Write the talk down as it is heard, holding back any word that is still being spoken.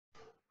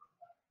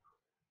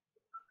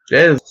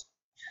There's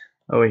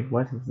oh wait,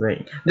 what is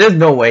it? There's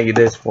no way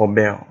this for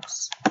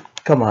bells.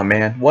 Come on,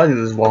 man. What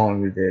is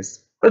wrong with this?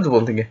 First of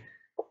all,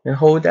 and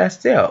hold that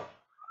still.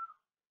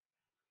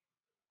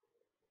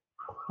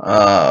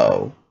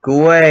 Oh,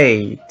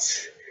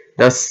 great!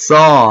 The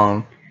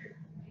song.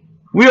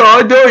 We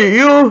adore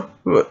you.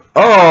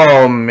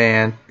 Oh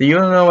man, do you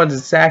know what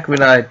exactly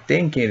I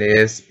think it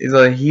is? It's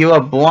a hero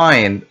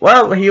blind.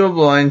 Well, hero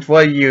blind,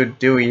 what you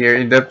do here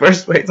in the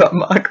first place on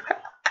Minecraft?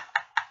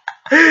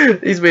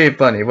 It's really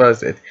funny. What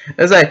is it?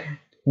 It's like,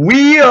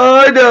 we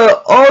are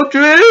the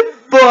ultimate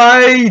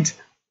fight.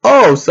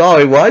 Oh,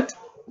 sorry, what?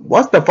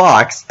 What's the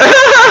box?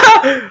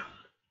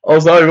 Oh,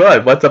 sorry,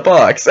 what? What's the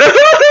box?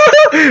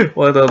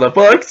 What are the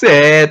box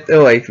said?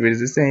 Oh, wait, what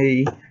does it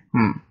say?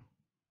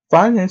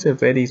 Find into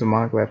Freddy's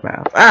Minecraft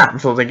map. Ah,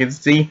 so they can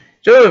see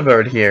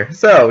Joe here.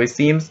 So it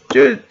seems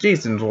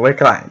Jason's really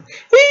kind.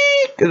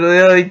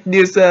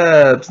 New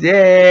subs!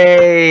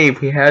 Yay!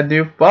 We had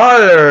new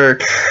father.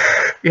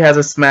 He has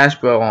a Smash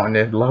Bros on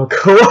the logo.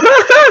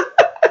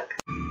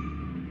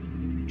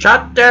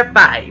 Chapter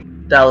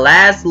 5: The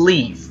Last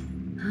Leaf.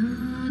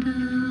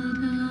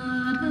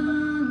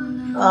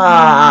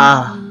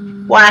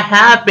 What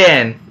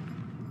happened?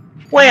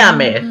 Wait a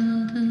minute.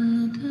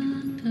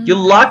 You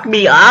locked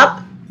me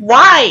up?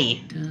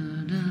 Why?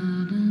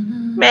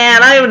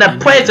 Man, I'm in a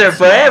prison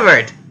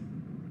forever.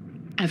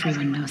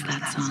 Everyone knows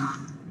that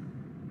song.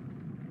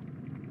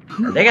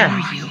 Who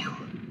are you?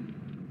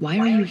 Why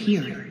are you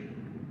here?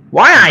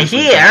 Why am I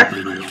here?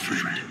 My old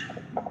friend.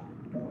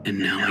 And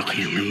now I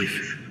can't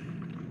leave.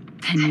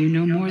 Then you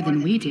know more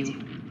than we do.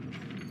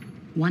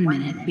 1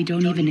 minute, we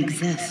don't even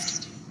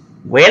exist.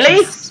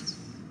 Really? Just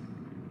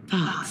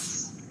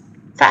thoughts.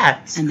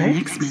 Facts. And the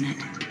next minute,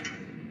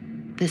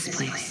 this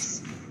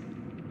place.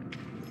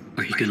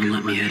 Are you gonna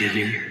let me out of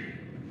here?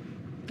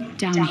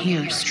 Down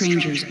here,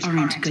 strangers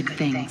aren't good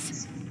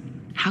things.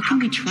 How can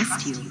we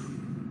trust you?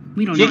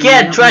 We don't. You even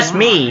can't know trust who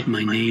you me.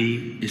 My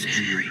name is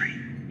Henry.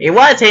 It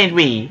was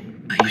Henry.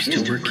 I used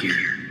to work here.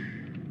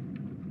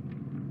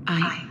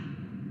 I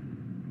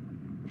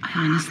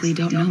honestly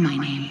don't know my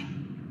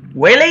name.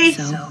 Really?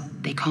 So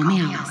they call me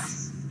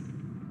Alice.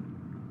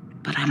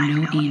 But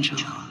I'm no angel.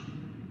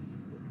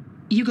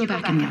 You go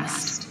back and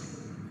rest.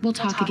 We'll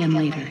talk again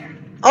later.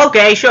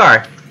 Okay,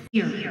 sure.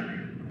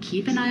 Here,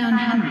 keep an eye on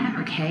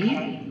Henry,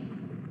 okay?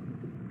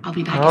 I'll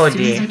be back as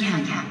soon as I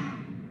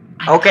can.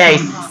 I Okay.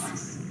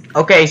 promise.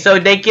 Okay, so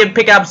they can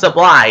pick up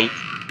supply.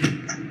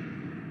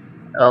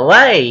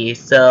 Alright,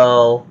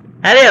 so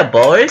hello,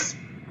 Boris.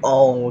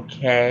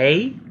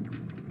 Okay.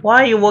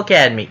 Why you look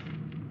at me?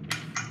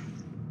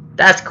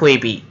 That's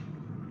creepy.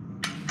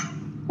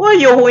 Why are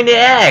you holding the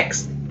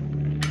axe?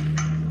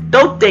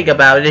 Don't think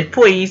about it,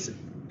 please.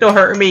 Don't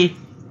hurt me.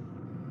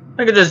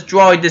 I can just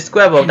draw this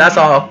scribble, that's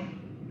all.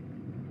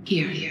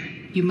 Here,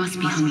 you must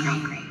be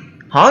hungry.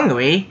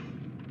 Hungry?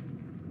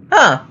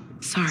 Huh.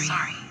 Sorry,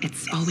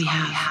 it's all we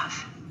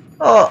have.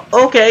 Oh,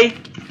 okay.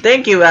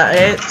 Thank you,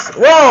 Alex.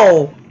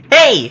 Whoa!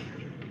 Hey!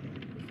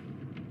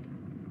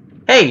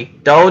 Hey,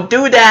 don't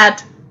do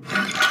that!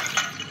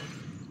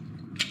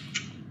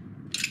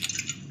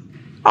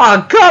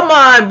 Oh, come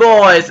on,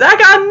 boys! I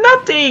got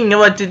nothing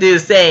what to do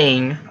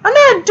saying. I'm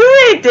not doing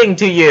anything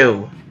to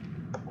you.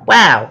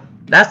 Wow,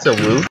 that's so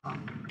rude.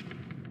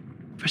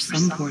 For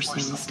some poor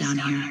souls down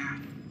here,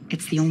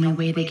 it's the only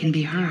way they can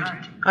be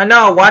heard. I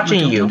know, But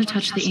watching don't you. want to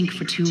touch the ink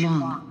for too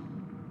long.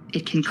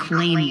 It can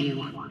claim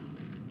you,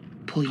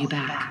 pull you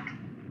back.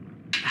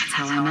 That's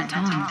how I met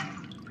Tom.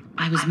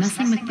 I was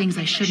messing with things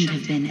I shouldn't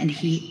have been, and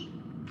he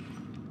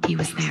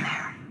was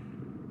there.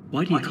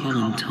 Why do you call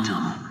him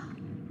Tom?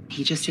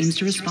 He just seems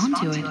to respond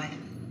to it.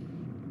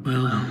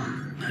 Well,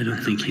 I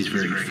don't think he's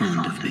very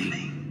fond of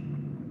me.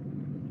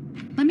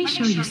 Let me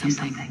show you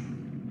something.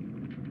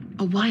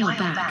 A while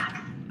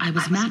back, I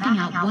was mapping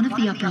out one of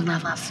the upper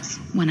levels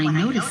when I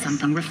noticed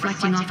something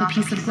reflecting off a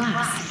piece of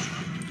glass.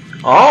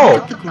 I Oh,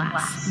 picked up the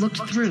glass,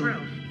 looked through,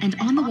 and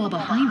on the wall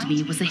behind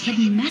me was a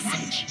hidden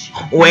message.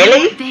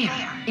 really? Right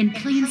there, in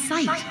plain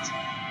sight.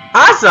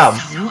 Awesome!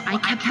 So I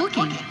kept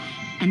looking,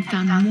 and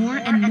found more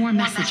and more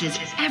messages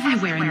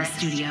everywhere in the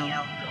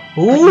studio.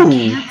 But you Ooh.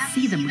 can't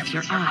see them with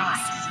your eyes.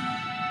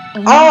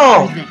 Only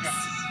Oh. through this.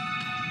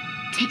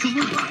 Take a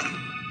look.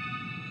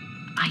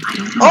 I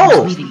don't know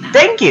Oh, who's leaving them,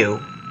 thank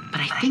you.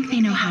 but I think they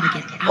know how to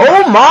get out.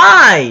 Oh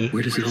my!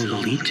 Where does it all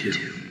lead to?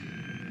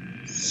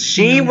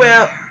 She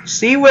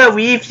will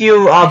leave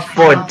you up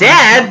for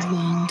dead. A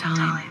long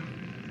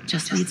time.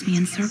 Just leads me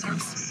in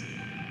circles.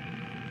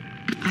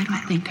 I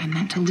don't think I'm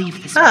meant to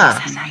leave this Huh.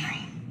 place, Henry.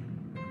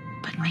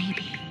 But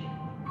maybe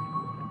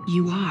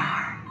you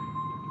are.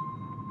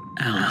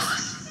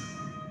 Alice,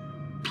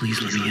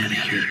 please let me out of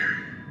here.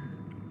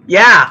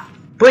 Yeah,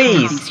 He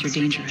please. thinks you're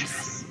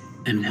dangerous.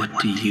 And what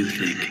do you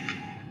think?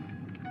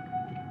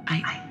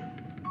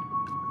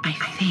 I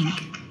think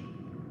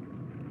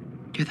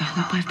you're the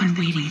hope I've been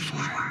waiting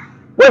for.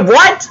 Wait,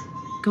 what?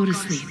 Go to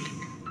sleep.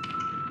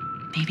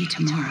 Maybe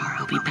tomorrow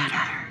will be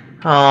better.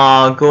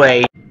 Oh,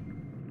 great.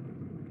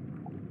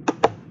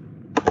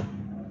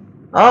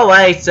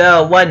 Alright,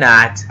 so what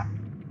not?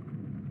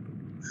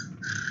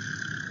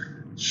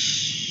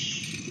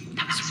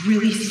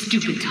 really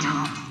stupid,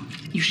 Tom.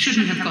 You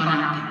shouldn't have gone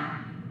out there.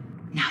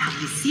 Now that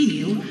he's seen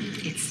you,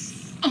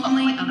 it's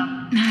only a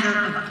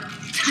matter of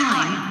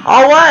time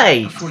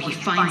Alright! before he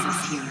finds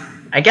us here.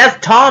 I guess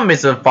Tom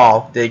is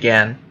involved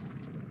again.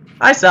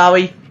 I'm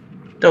sorry.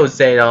 Don't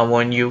say that I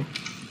warn you.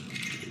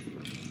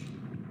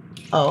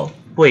 Oh,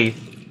 please.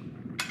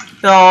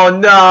 Oh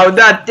no,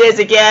 not this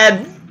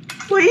again!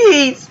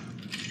 Please!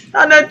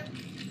 I'm not...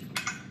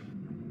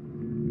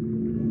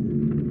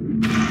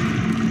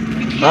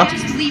 We can't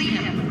just leave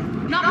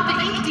him. Not with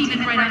the ink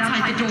demon right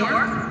outside the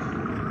door.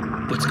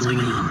 What's going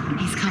on?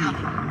 He's coming.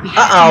 We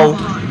have Uh-oh.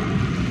 to move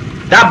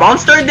on. That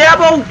monster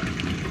devil?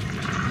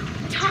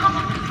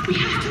 Tom, we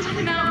have to let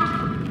him out.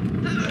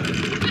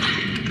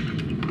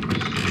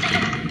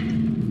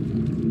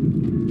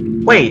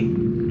 Wait.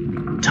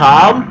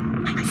 Tom?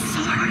 I'm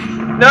sorry.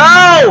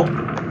 No!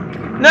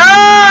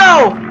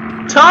 No!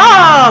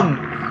 Tom!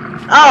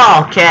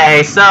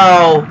 Okay,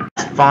 so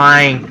that's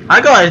fine. I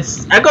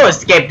go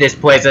escape this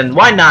prison.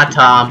 Why not,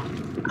 Tom?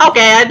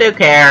 Okay, I do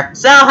care.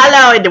 So,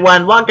 hello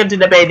everyone. Welcome to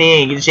the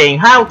Bendy machine.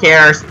 Who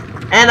cares?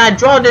 And I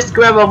draw this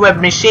scribble with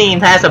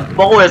machine has a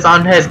Boris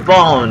on his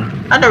bone.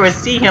 I never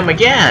see him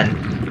again.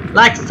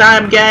 Next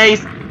time,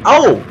 guys.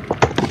 Oh!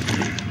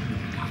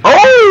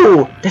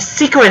 Oh! The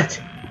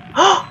secret!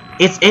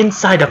 It's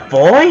inside the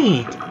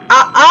void. An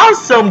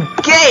awesome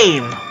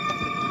game!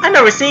 I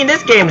never seen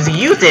this game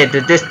use it.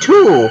 This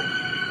tool.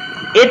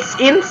 It's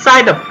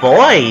inside the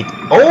void.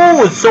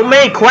 Oh, so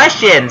many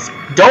questions.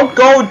 Don't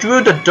go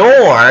through the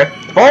door.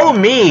 Follow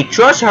me.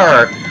 Trust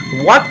her.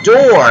 What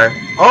door?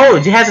 Oh,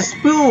 it has a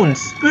spoon.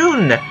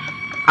 Spoon.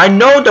 I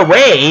know the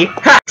way.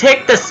 Ha!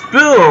 Take the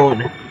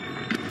spoon.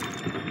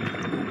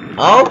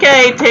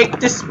 Okay, take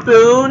the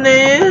spoon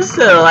is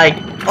like.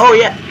 Oh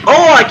yeah.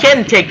 Oh, I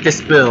can take the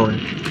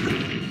spoon.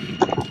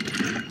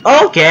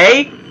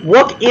 Okay.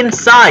 Look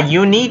inside.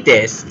 You need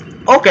this.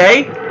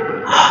 Okay.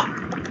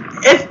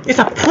 It's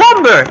a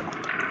plumber.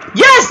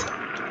 Yes.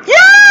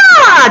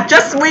 Yeah.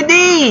 Just we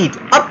need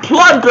a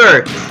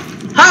plumber.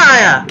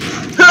 Hiya.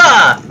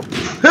 Huh.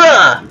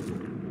 Huh.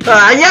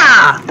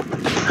 Yeah!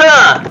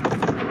 Huh!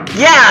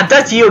 Yeah,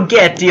 that's you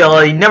get,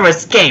 deal. You never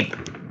escape.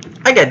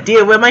 I gotta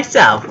deal with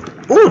myself.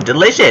 Ooh,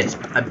 delicious.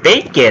 A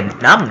bacon.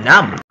 Num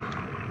num.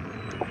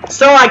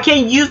 So I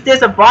can use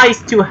this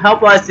advice to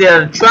help us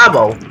in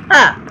trouble.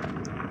 Huh.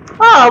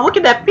 Oh, look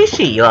at that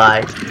fishy,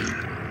 like.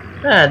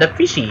 The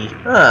fishy.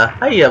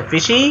 Hiya,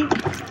 fishy.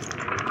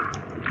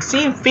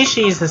 Seeing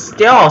fishies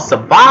still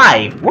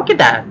survive. Look at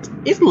that.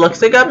 It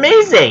looks like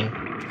amazing.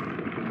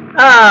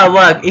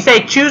 Look, it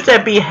say choose to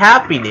be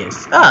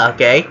happiness.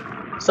 Okay.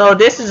 So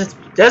this is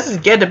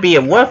going to be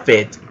worth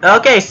it.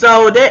 Okay,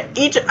 so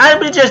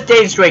I'm just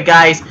demonstrate,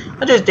 guys.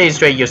 I'll just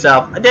demonstrate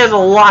yourself. There's a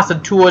lots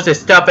of tools and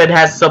stuff that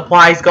has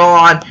supplies going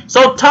on.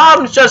 So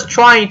Tom's just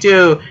trying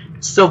to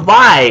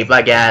survive,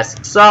 I guess.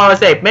 So I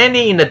say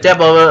Bendy in the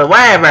devil,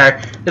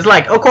 whatever. It's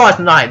like, of course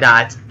not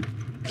that.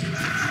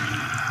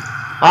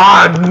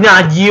 Oh,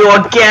 not you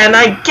again!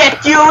 I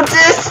get you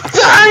this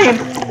time!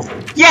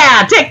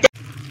 Yeah, take that!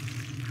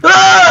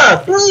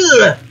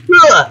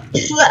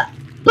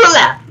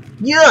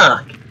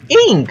 Yuck!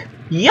 Ink!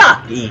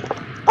 Yucky!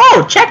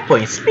 Oh,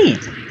 checkpoint! Speed!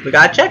 We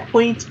got a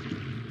checkpoint!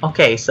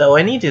 Okay, so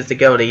I need this to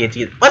go to get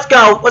you. Let's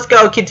go! Let's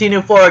go!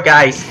 Continue forward,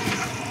 guys!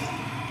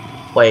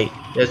 Wait,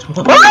 there's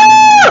one.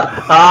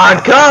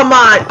 Oh, come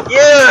on!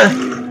 Yeah!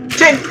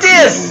 Take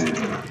this!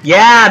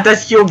 Yeah,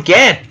 that's you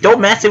get! Don't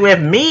mess it with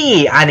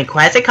me! I need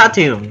classic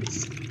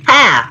cartoons!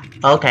 Ha!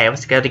 Okay,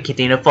 let's go to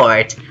continue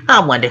forward. I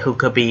wonder who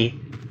could be.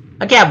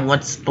 I got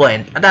one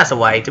splint. That's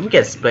alright. We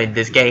can split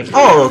this game.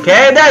 Oh,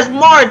 okay. There's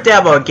more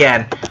devil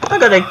again. I'm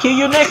gonna kill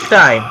you next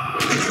time.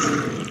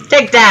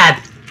 Take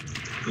that.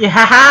 Yeah,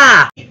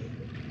 haha.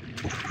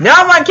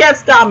 No one can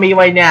stop me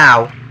right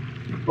now.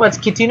 Let's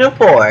continue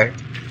forward.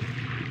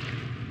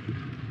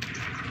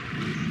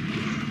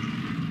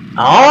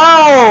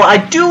 Oh,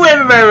 I do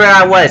remember where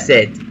I was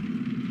it.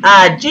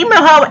 Jimmy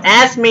Home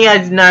asked me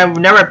I've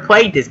never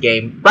played this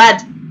game,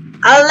 but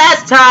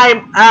last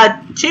time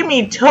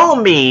Jimmy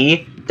told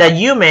me that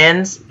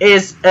humans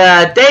is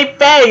they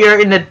failure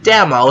in the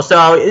demo,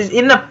 so it's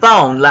in the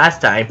phone last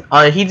time.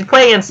 He's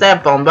playing cell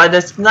phone, but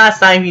this last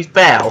time he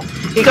failed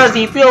because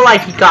he feel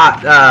like he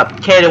got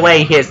carried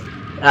away his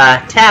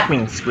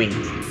tapping screen.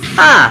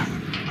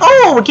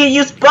 Oh, we can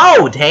use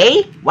both,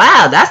 hey?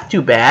 Wow, that's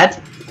too bad.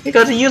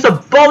 Because he use a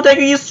bolt, I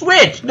can use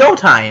switch, no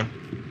time.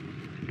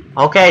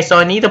 Okay, so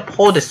I need to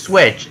pull the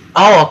switch.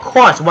 Oh, of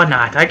course, why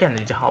not? I can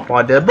need to hop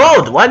on the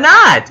boat, why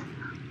not?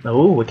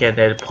 Oh, we can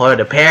pull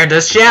the pair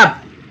the ship.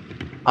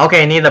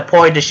 Okay, need to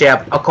pull the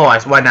ship, of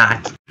course, why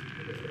not?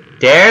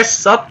 There's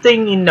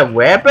something in the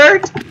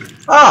webbird?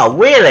 Oh,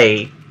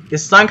 really?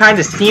 It's some kind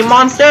of sea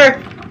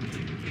monster?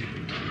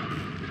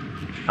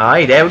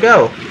 Alright, there we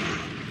go.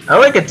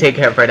 Oh, we can take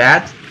care for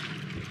that.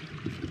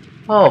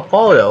 Oh,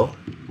 photo.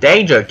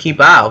 Danger,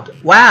 keep out.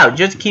 Wow,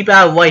 just keep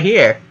out right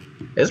here.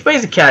 This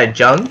place is kind of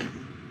junk.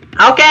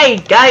 Okay,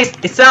 guys,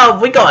 so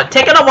we're gonna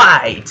take it a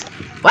ride.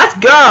 Let's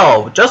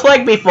go, just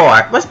like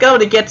before. Let's go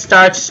to get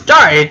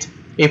started.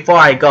 before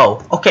I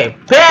go. Okay,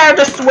 prepare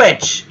the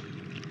switch.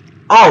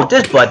 Oh,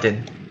 this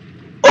button.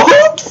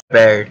 Oops!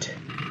 Bird.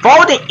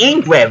 Follow the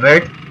ink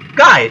river.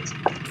 Got it.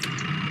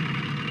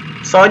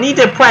 So I need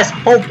to press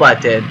hold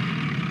button.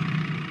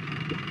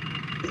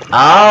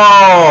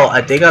 Oh,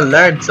 I think I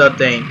learned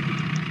something.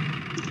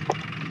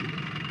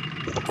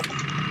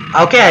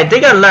 Okay, I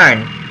think I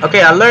learned.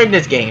 Okay, I learned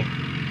this game.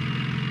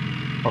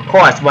 Of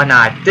course, why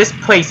not? This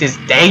place is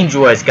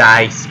dangerous,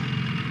 guys.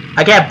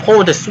 I can't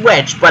pull the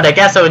switch, but I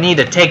guess I'll need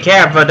to take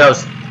care of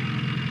those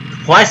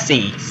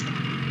pussies.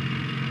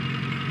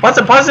 What's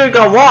supposed to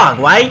go wrong,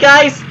 right,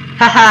 guys?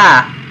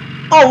 Haha.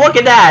 Oh, look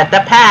at that,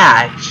 the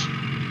patch.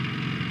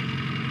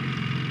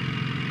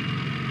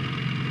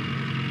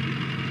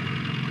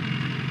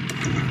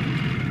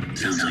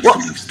 Sounds like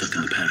someone's stuck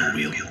in the paddle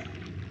wheel.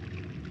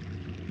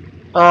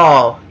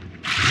 Oh.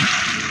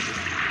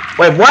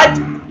 Wait, what?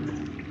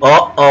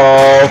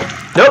 Uh-oh.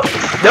 Nope,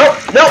 nope,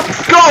 nope.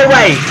 Go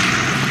away.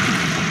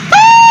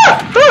 Ah!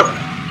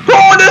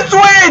 Pull the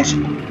switch!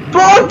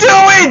 Don't do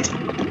it!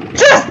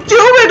 Just do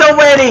it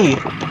already!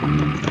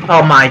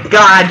 Oh my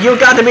god, you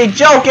gotta be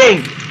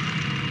joking!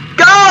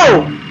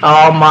 Go!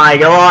 Oh my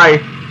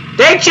lord.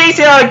 They're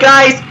chasing us,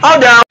 guys! Oh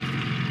no!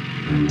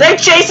 They're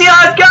chasing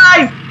us,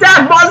 guys!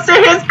 That monster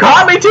is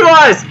coming to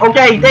us!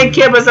 Okay, they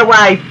keep us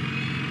away.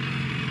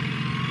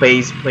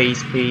 Please,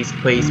 please, please,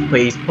 please,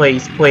 please,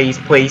 please, please,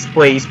 please,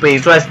 please,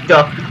 please, let's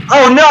go.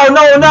 Oh no,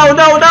 no, no,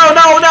 no, no,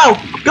 no, no!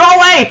 Go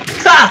away!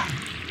 Ah!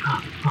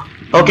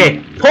 Okay,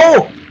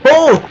 pull!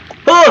 Pull!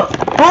 Pull!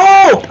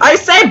 Pull! I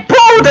say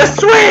pull the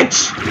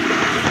switch!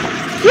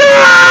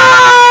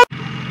 Yeah!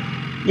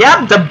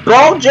 Yep, the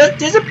ball just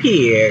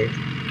disappeared.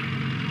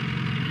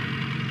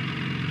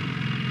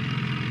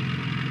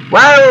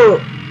 Well,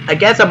 I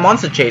guess a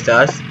monster chased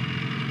us.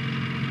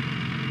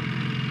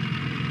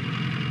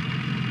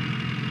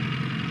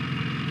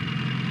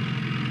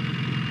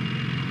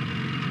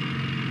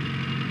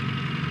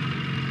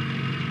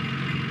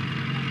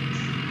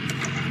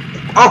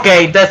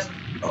 Okay, that's...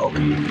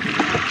 Okay.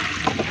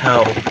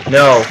 Oh,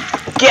 no.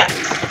 Get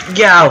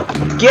out!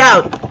 Get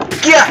out!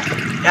 Get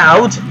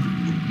out!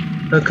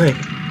 Okay.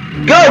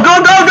 Go,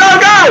 go, go, go,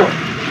 go!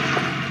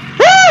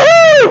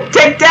 Woohoo!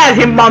 Take that,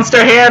 him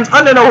monster hands!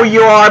 I don't know who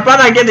you are, but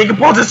I get you can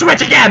pull the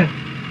switch again!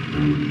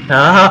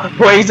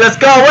 Please, let's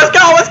go, let's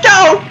go, let's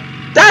go!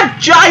 That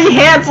giant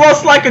hand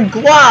looks like a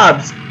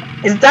gloves!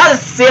 Is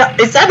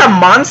that a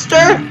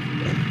monster?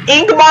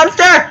 Ink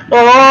monster!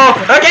 Oh!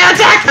 Okay,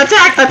 attack!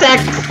 Attack! Attack!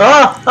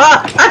 Oh!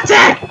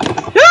 Attack!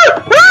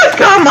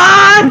 Come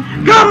on!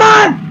 Come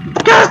on!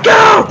 Just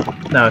go!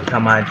 No,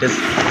 come on, just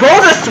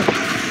pull the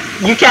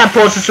you can't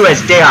pull the switch,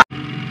 there.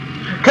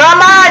 Come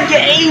on,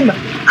 game!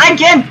 I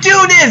can't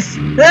do this!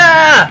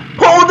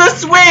 Pull the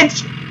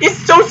switch! It's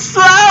so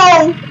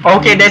slow!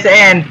 Okay, that's the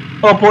end.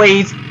 Oh,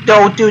 please,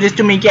 don't do this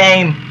to me,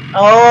 game.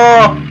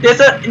 Oh, this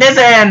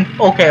the end.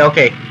 Okay,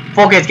 okay.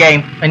 Focus,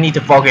 game. I need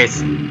to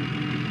focus.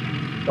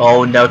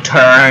 Oh no,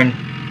 turn.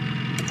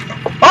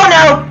 Oh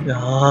no!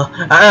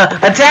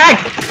 Attack!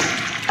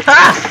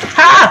 Ha!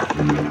 Ha!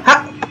 Ha!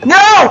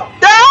 No!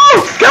 No!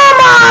 Come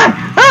on!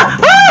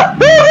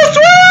 Pull the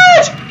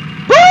switch!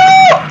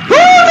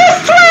 Pull the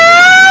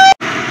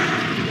switch!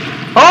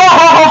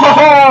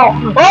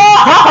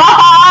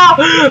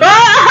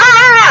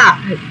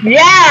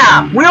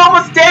 Yeah! We're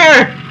almost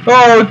there!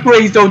 Oh,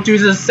 please don't do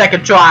this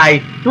second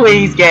try.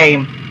 Please,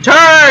 game.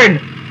 Turn!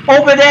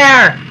 Over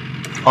there!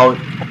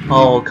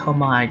 Oh,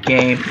 come on,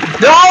 game.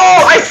 No!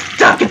 I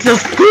stuck it to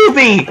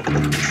Scooby!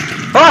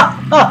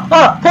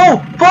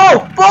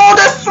 Pull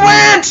the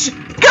switch!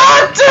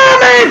 God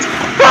damn it!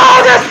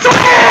 Pull the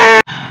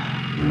switch!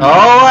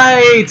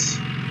 Alright.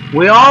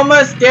 We're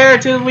almost there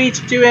to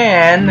reach the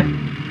end.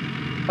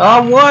 I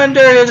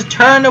wonder if the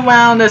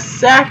turnaround is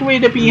exactly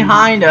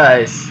behind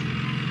us.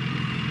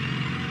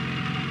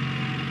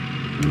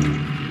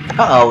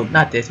 Uh-oh,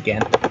 not this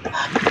again.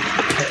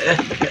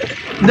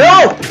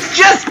 No!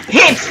 Just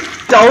hit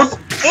those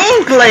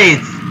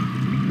inklings!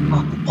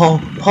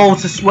 Pull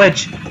the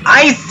switch.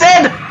 I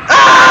said,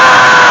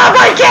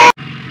 my game!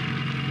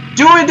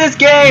 Doing this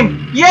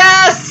game!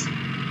 Yes!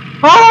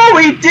 Oh,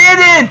 we did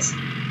it!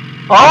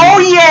 Oh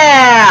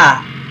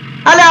yeah!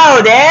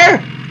 Hello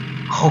there!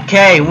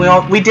 Okay,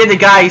 we did it,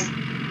 guys.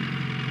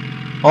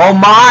 Oh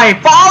my,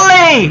 follow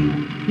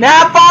me!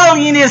 Now follow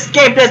you to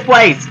escape this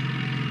place.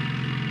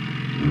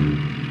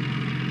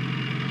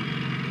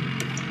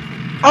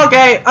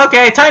 Okay,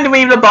 okay, time to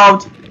leave the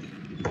boat.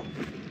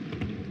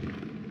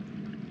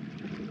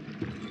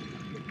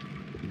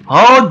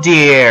 Oh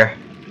dear.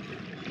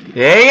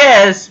 There he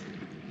is.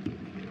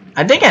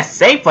 I think I'm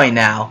safe right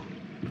now.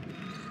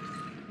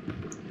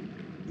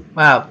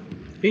 Wow,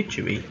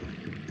 victory.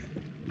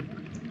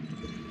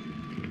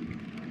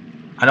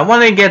 I don't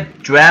want to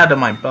get dragged on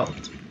my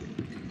boat.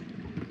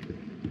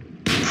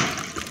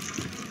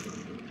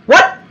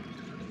 What?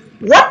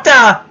 What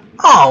the?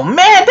 Oh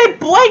man, they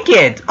break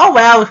it. Oh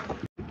well.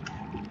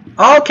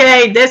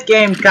 Okay, this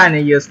game's kind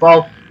of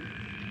useful.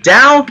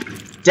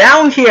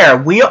 Down here,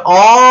 we are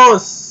all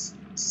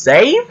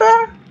safe?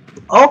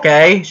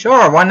 Okay,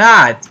 sure, why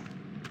not?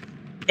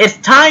 It's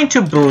time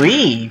to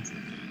breathe.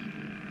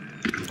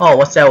 Oh,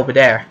 what's that over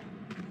there?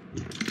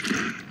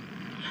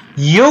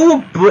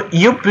 You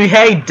breathe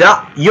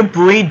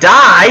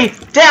die?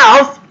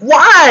 Death?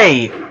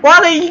 Why? Why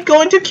are you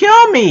going to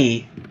kill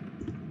me?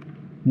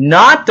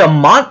 Not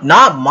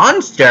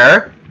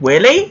monster?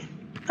 Really?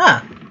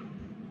 Huh.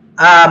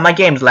 My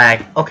game's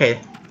lag. Okay.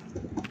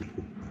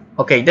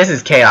 Okay, this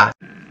is chaos.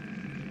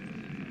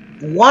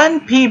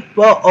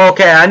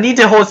 Okay, I need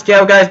to hold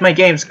scale, guys. My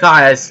game's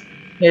chaos.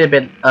 A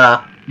bit,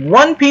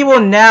 one people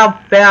now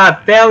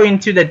fell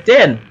into the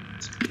den.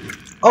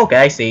 Okay,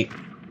 I see.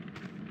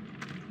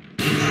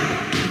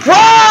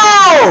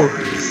 Whoa!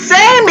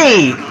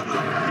 Sammy!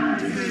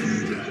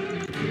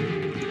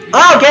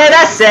 Okay,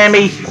 that's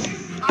Sammy.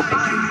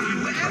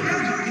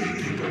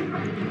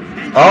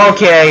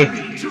 Okay.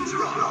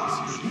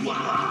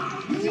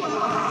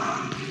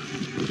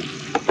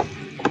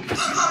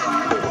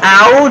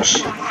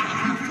 Ouch!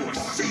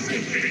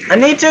 I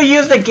need to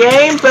use the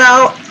game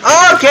bell.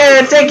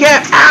 Okay, take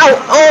care. Ow!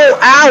 Oh!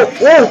 Ow!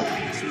 Oh!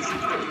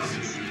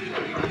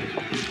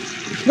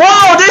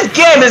 Whoa! This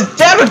game is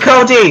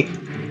difficulty.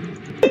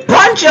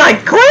 Punch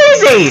like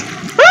crazy.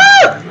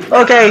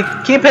 Ah! Okay,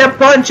 keep him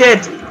punch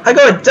it. I'm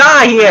gonna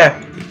die here.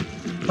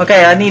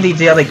 Okay, I need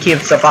the other kid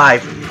to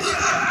survive.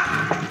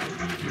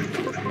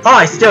 Oh,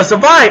 I still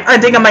survive. I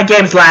think my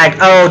game's lag.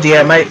 Oh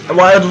dear,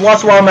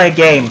 what's wrong with my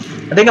game?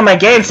 I think my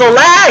game's so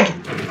lag.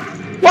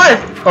 What?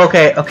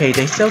 Okay,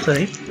 they still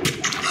say.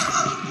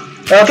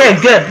 Okay,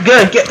 good.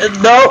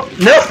 No,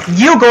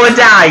 you going to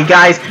die,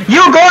 guys.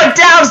 You going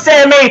down,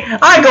 Sammy.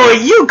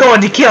 You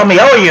going to kill me,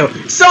 oh you.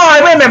 So I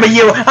remember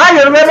you.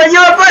 I remember you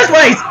in the first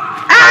place.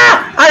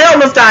 Ah! I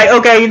almost died.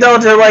 Okay, you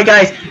don't worry,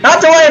 guys.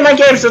 Not to worry, my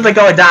game's still going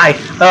to die.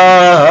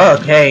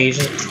 Okay,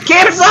 just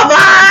keep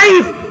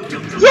survive.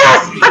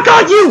 Yes, I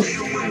got you.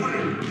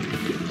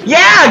 Yeah,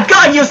 I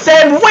got you,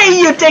 Sam. Where do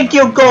you think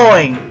you're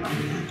going?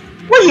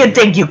 Where do you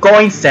think you're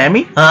going,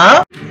 Sammy?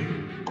 Huh?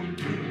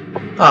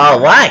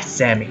 Alright,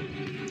 Sammy.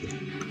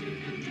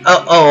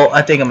 Oh,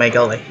 I think I may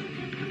go late.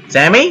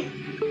 Sammy?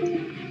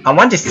 I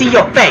want to see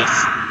your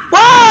face.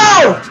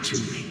 Whoa!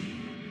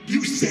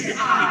 You said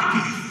I'd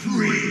be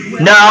free.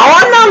 No,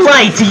 I'm not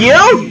lying to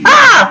you.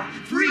 Ah!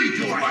 Free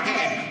your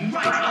head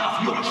right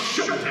off your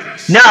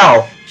shoulders.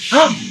 No.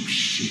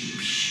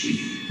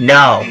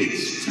 No.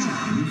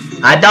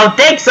 I don't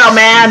think so,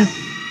 man.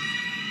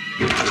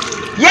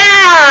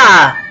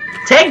 Yeah!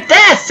 Take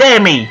that,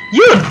 Sammy!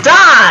 You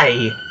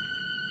die!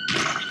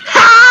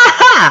 Ha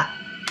ha!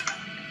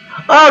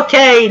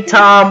 Okay,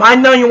 Tom, I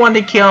know you want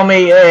to kill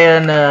me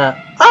and,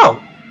 oh!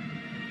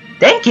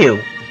 Thank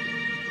you!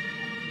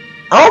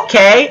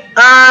 Okay,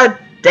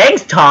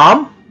 thanks,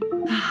 Tom!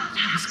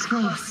 That was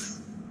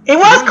close. It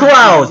was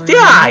close, did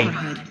I?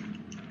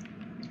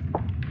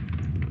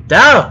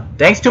 No,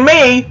 thanks to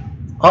me!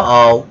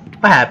 Uh-oh,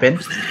 what happened?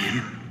 Was that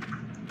him?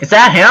 Is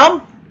that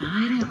him?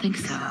 I don't think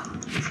so.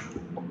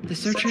 The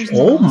searchers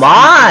Oh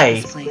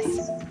my!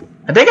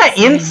 I think I'm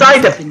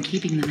inside the. been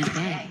keeping them at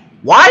bay.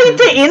 Why are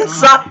they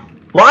inside?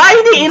 Why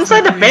are they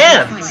inside the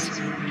fence?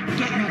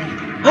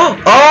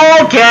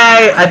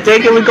 Okay, I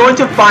think we're going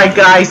to fight,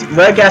 guys.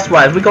 Well, guess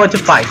what? We're going to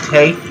fight,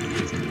 hey?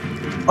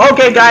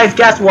 Okay, guys,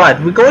 guess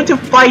what? We're going to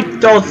fight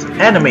those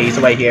enemies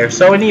right here.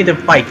 So we need to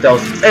fight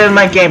those. And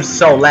my game's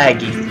so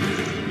laggy.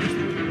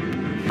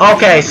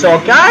 Okay, so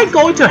can I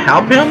going to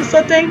help him or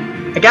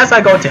something? I guess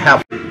I'm going to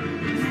help.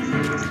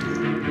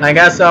 I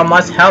guess I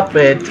must help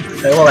it.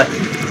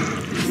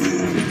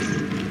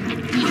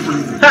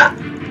 Ha!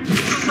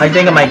 I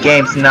think my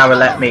game's never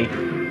let me.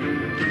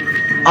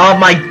 Oh,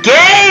 my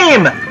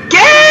game!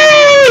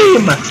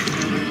 Game!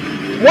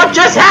 What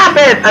just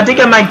happened? I think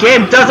my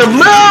game doesn't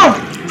move!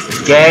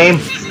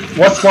 Game?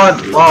 What's one?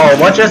 Oh,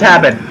 what just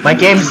happened? My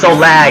game's so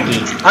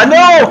laggy. I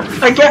know!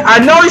 I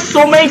know it's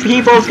so many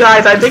people,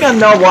 guys. I think I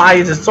know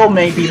why there's so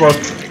many people.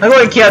 I'm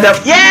going to kill them.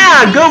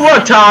 Yeah! Good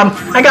work, Tom!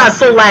 I got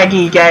so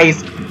laggy,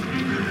 guys.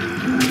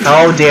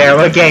 Oh dear,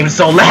 my game's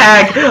so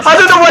lag. I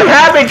don't know what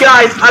happened,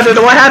 guys. I don't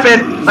know what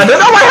happened. I don't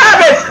know what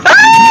happened.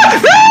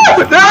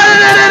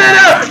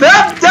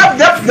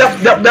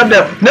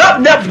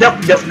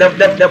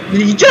 No.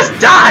 You just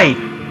died.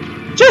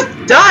 Just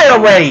die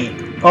already.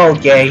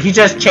 Okay, he's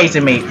just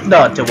chasing me.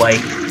 Not away.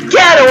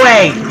 Get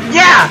away.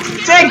 Yeah,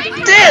 take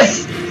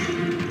this.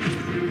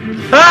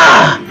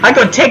 I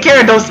gotta take care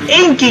of those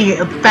inky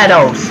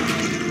fellows.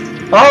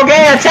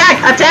 Okay, attack!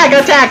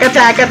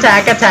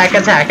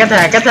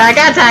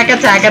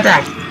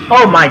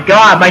 Oh my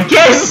god, my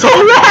game's so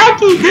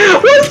laggy!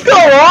 What's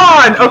going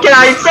on? Okay,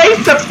 I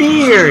face the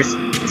fears!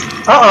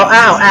 Uh-oh,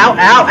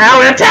 ow,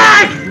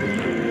 attack!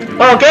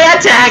 Okay,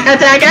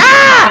 attack!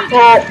 Ah!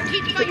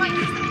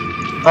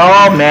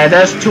 Oh man,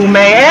 there's too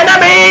many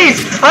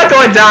enemies! I'm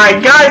going to die,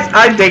 guys!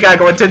 I think I'm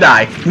going to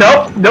die.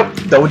 Nope,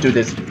 don't do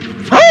this.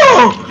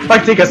 Oh! I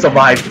think I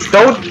survived.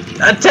 Don't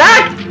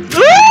attack!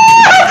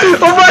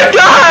 Oh my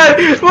god!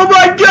 Oh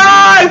my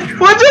god!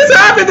 What just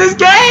happened to this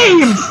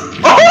game?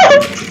 Oh!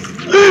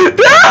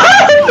 No!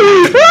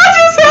 What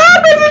just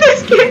happened to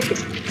this game?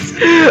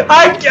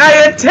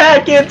 I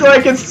attack it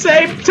like at the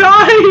same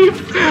time!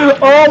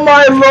 Oh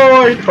my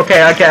lord!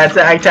 Okay,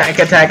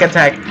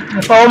 attack.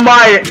 Oh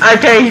my,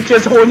 okay, he's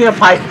just holding a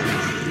pipe.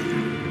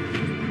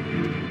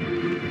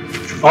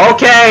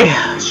 Okay,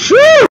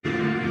 shoot!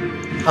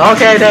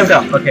 Okay, there we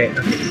go. Okay.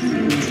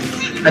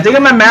 I think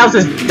my mouse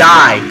is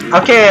died.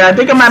 Okay, I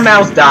think my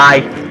mouse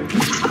died.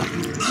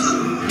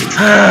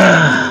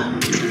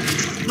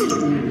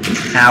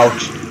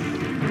 Ouch.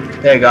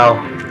 There you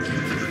go.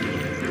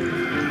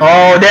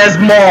 Oh, there's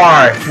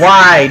more!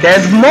 Why?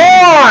 There's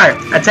more!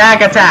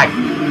 Attack!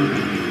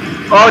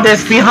 Oh,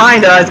 there's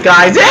behind us,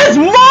 guys. There's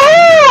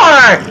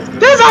more!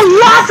 There's a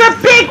lot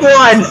of big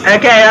ones!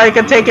 Okay, I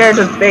can take care of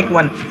this big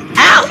one.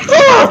 Ow!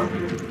 Ugh!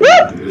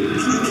 Whoop!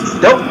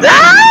 Don't.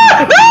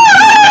 Ah!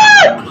 Ah!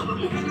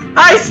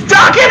 I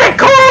stuck in a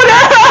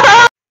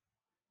corner!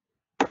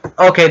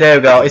 Okay, there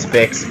we go. It's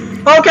fixed.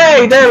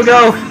 Okay, there we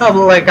go.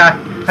 Oh, like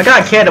I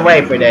gotta get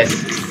away for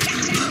this.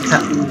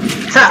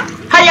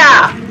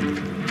 Hiya!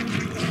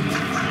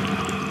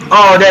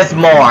 Oh, there's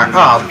more.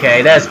 Oh,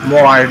 okay, there's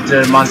more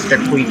monster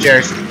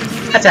creatures.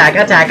 Attack.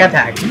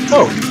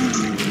 Oh.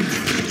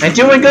 I'm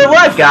doing good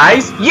work,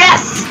 guys.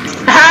 Yes!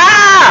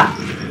 Ha!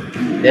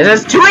 This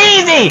is too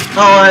easy!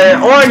 Oh,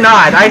 or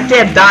not. I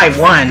did die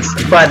once,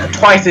 but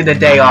twice in the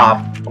day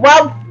off.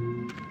 Well,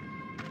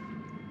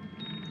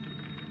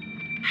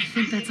 I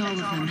think that's all of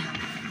them.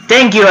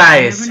 thank you, You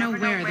Alice. never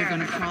know where they're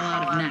gonna crawl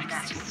out of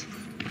next.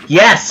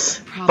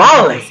 Yes, Probably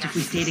Polly. best if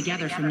we stay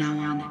together from now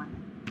on.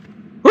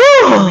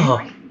 Woo!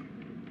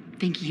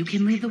 Think you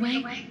can lead the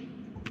way?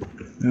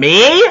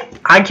 Me?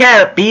 I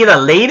can't be the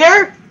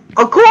leader?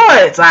 Of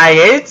course,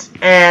 Alice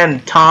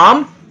and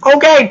Tom.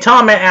 Okay,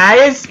 Tom and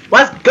Alice,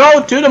 let's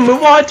go to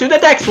move on to the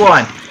next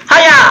one.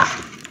 Hiya!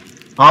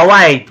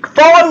 Alright,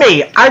 follow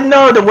me. I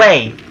know the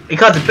way.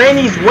 Because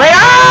Benny's way.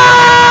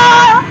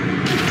 Ah!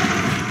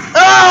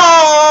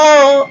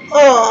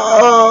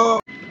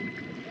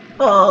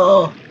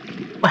 Oh!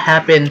 What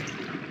happened?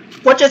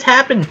 What just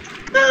happened?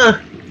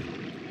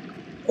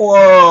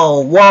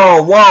 Whoa!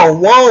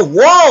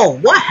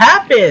 What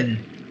happened?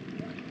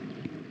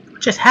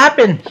 What just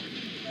happened?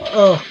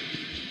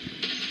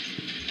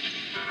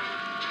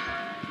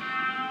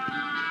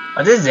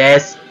 What is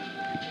this?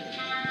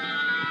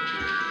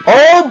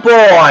 Oh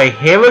boy!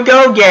 Here we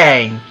go,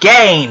 gang.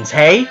 Gains,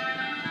 hey?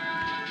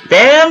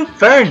 Bam!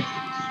 Fern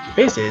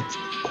visit.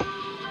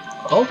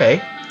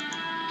 Okay.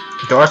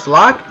 The door's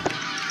locked?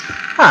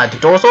 Ah, the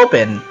door's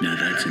open. Now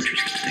that's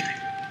interesting.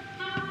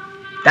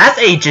 That's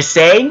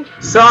interesting.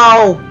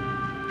 So,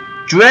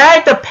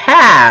 drag the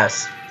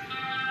pass.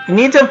 You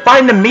need to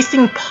find the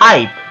missing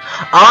pipe.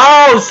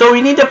 Oh, so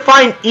we need to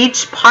find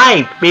each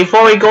pipe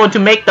before we go to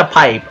make the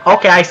pipe.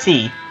 Okay, I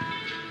see.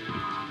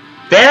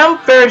 Bam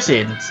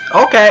versions.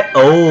 Okay.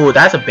 Oh,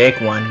 that's a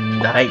big one.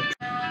 Nice.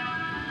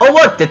 Oh,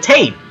 look, the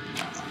tape.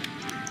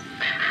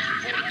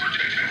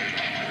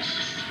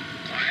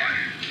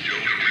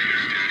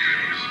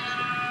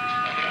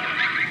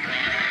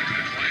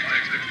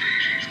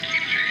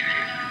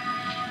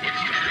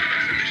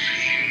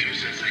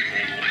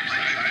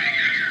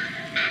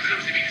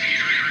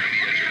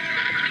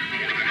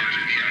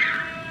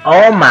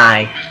 Oh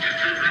my.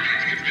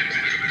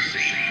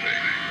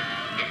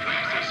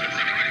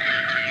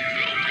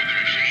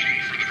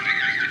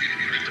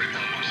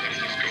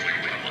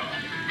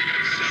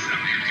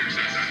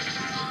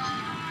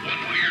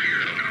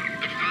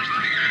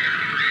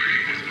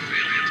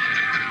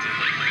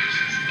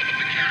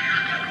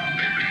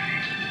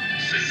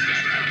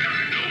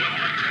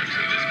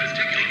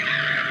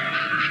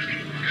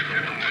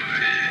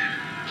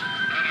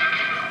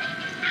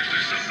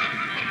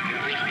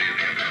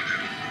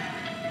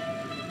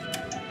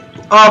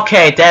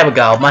 Okay, there we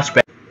go. Much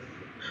better.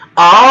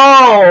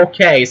 Oh,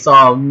 okay.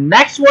 So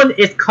next one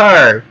is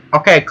curve.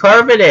 Okay,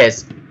 curve it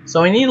is.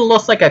 So we need to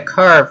look like a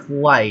curve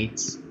light.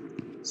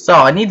 So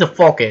I need to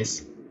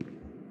focus.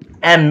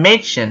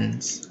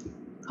 Emissions.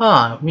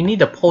 Huh? We need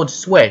to pull the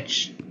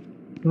switch.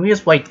 Maybe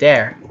it's right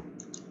there.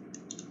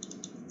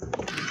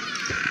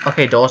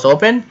 Okay, doors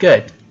open.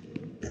 Good.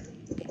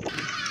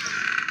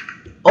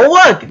 Oh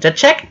look, the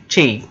check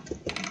sheet.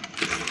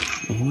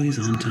 Always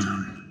on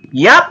time.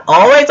 Yep,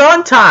 always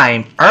on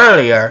time.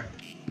 Earlier.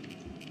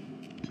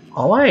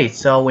 Alright,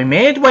 so we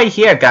made it right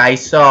here,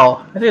 guys.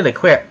 So I did it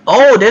quick.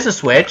 Oh, there's a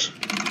switch.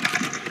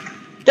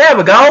 There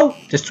we go.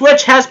 The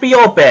switch has been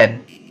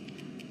opened.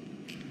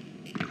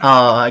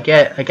 I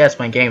guess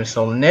my game is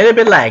a little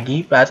bit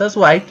laggy, but that's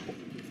right.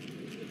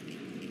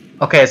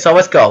 Okay, so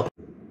let's go.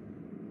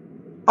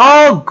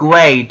 Oh,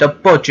 great, the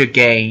butcher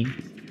game.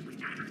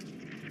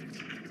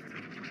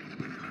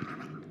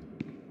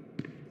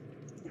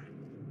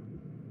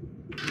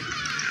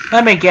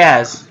 Let me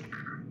guess.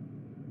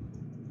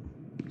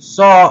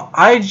 So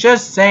I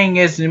just saying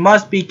is you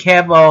must be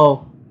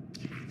careful.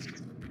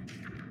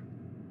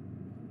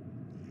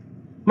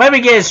 Let me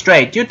get it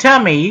straight. You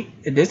tell me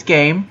this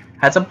game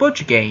has a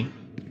butcher game.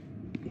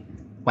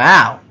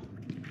 Wow.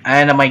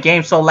 And my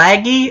game's so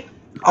laggy.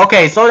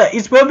 Okay, so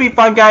it will be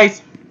fun,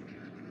 guys.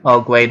 Oh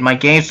great, my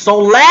game's so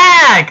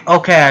lag!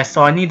 Okay,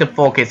 so I need to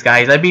focus,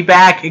 guys. I'll be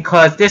back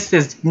because this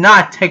does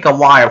not take a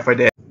while for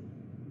this.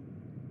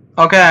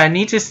 Okay, I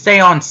need to stay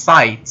on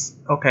site.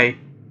 Okay.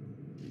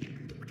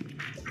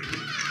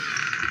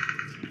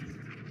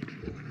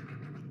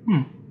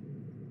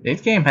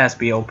 This game has to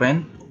be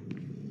open.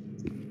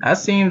 That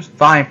seems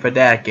fine for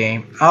that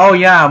game. Oh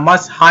yeah, I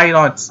must hide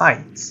on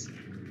sites.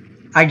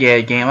 I get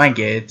it, game, I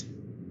get it.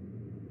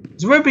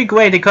 This would be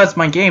great because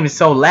my game is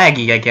so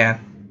laggy again.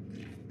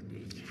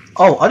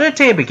 Oh, other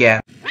tape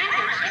again.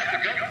 Rumors have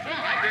begun to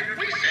fly that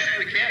we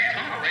simply can't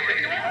tolerate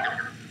any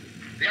longer.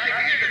 The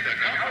idea that the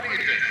company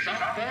is in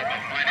some form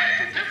of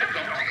financial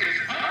difficulty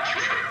is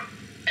untrue,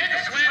 and a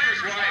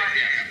slanderous lie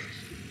against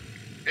us.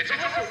 It's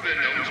also been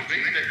known to me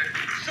that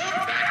some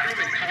backroom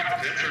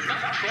incompetents are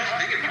not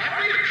trusting in my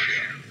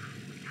leadership.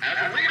 As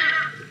a leader,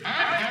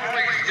 I'm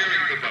always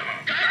steering the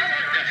boat, guiding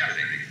our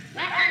destiny,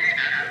 looking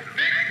at the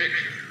big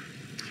picture.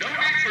 No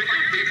need for you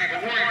people to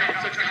worry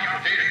about such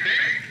complicated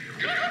things.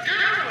 Just do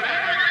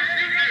whatever it is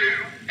you do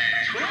and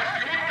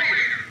trust your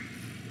leader,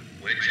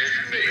 which is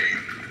me.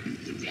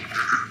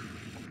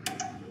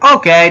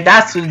 Okay,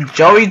 that's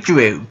Joey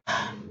Drew.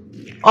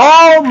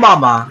 Oh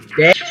mama.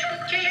 Chocolate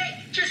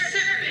cake, just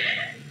sitting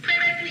there,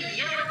 practically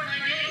yelling my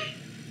name.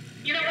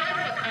 You know, I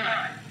work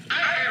hard. I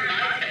earn my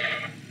pay,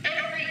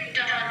 every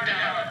darn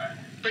dollar.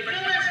 But you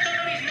know what this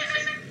company's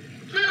missing?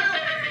 Little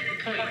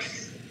benefit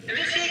points. And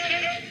this here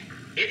cake,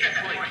 it's a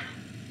point.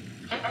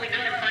 Hopefully no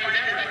one finds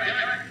out what I've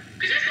done.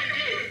 Because if they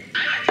did, I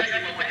can tell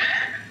you what would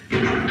happen.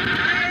 I'm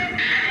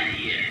out of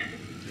here.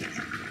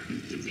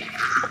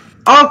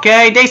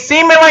 Okay, they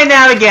see me right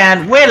now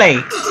again. Really?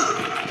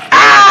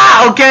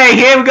 Ah! Okay,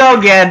 here we go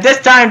again.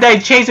 This time they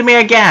chasing me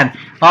again.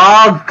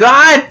 Oh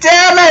god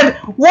damn it!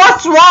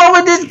 What's wrong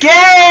with this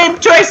game?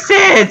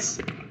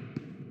 Twisted!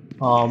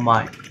 Oh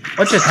my.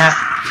 What just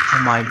happened?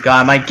 Oh my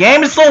god, my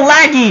game is so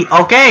laggy!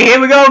 Okay, here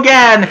we go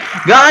again!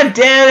 God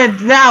damn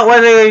it! Now,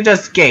 what did I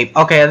just escape?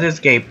 Okay, let's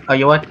escape. Oh,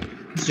 you know what?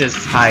 Let's just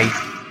hide.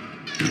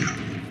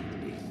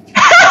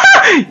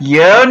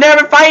 You'll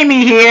never find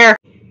me here!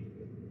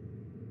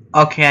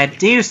 Okay, I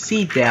do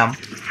see them.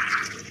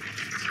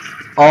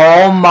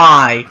 Oh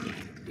my.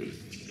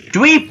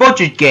 3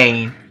 budget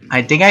gain.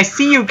 I think I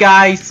see you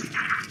guys.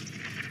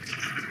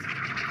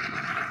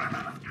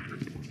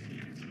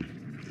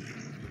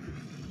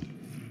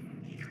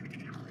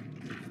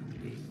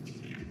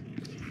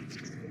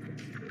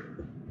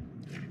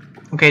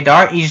 Okay, there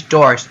are each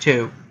doors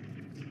too.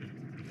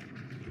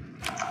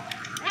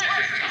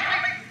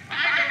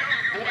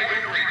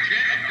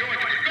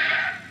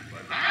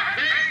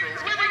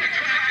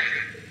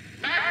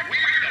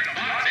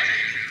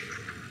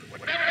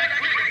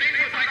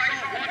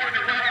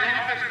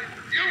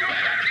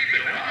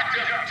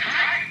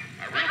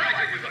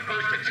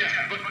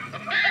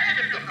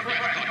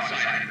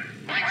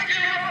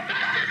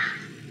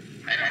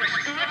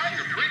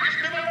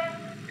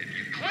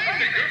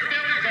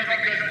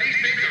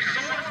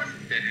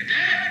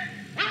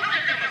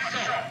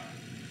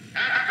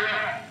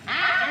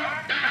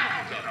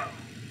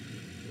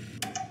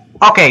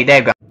 Okay, there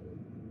you go.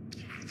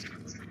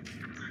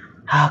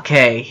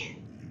 Okay.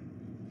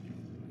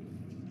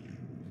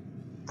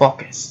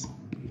 Focus.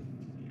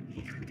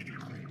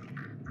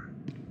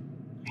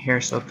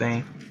 Here's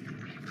something.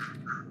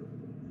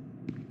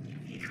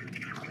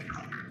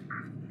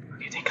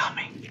 Okay, they're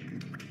coming.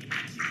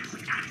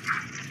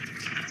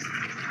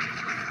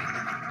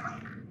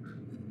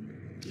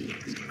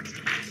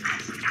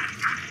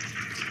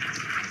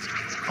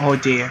 Oh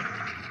dear.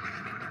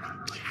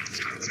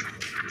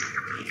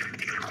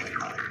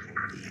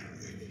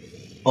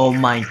 Oh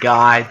my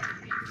god.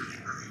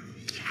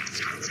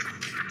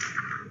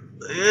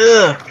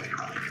 Ugh.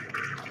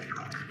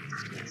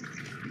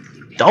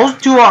 Those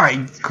two are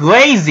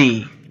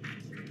crazy.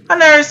 I've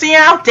never seen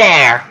out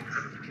there.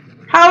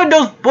 How are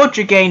those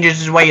butcher gangers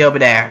just way over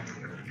there?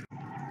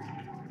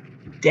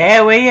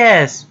 There he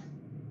is.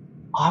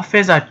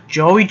 Office of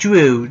Joey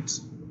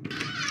Drews.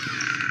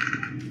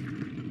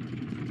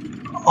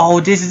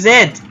 Oh, this is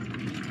it.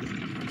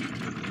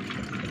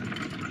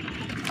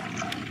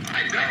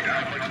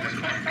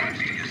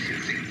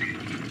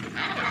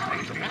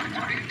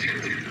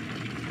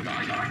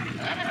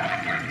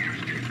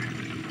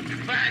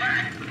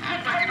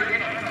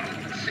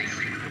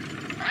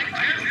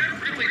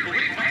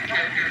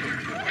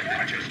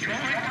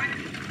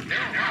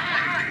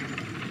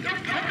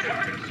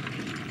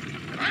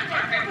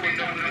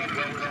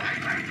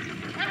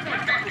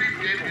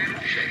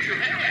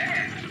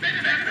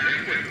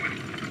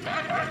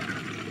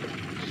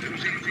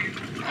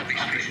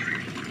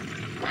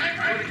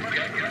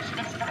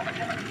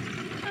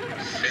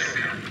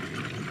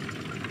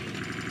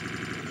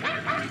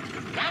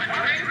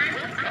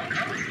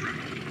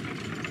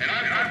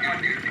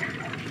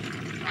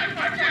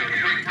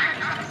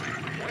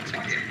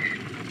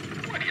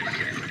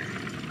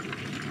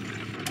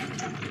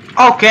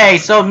 Okay,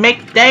 so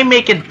they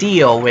make a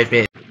deal with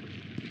it.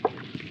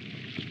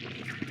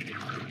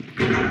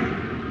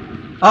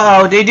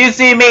 Uh oh, did you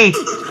see me?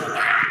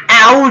 Ow!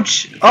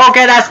 Ouch!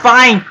 Okay, that's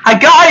fine. I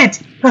got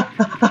it!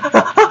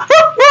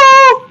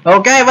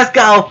 Okay, let's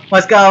go.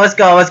 Let's go, let's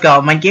go, let's go.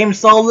 My game's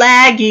so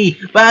laggy,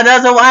 but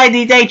that's why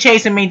they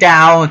chasing me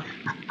down.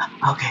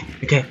 Okay,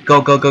 okay, go,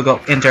 go, go, go.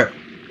 Enter.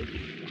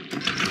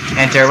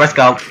 Enter, let's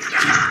go.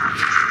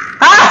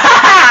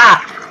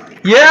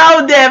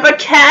 You'll never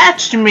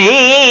catch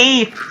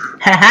me!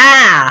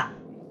 Haha!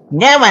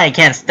 Nobody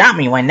can stop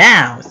me right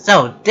now.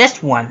 So,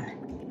 this one.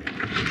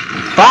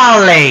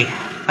 Folly!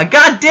 I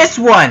got this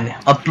one!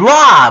 A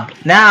blob!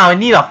 Now, I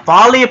need a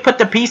folly to put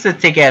the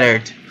pieces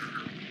together.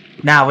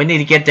 Now, we need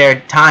to get there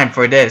time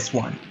for this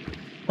one.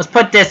 Let's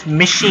put this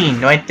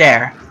machine right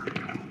there.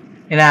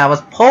 And now,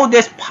 let's pull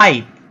this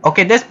pipe.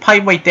 Okay, this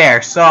pipe right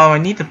there. So, I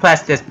need to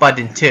press this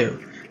button too.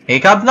 Here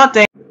comes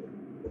nothing.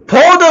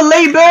 Pull the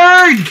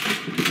labor!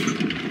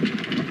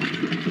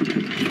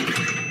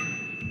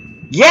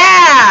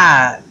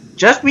 Yeah!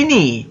 Just we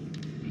need.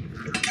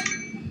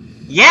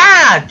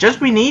 Yeah! Just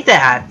we need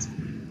that.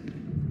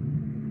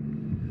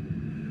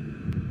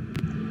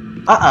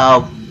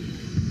 Uh-oh.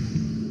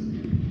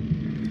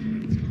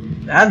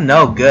 That's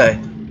no good.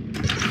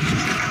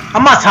 I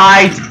must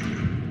hide.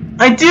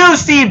 I do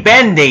see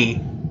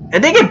Bendy. I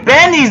think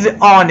Bendy's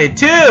on it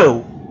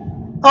too.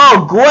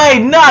 Oh great,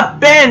 not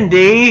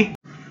Bendy.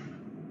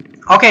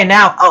 Okay,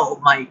 now,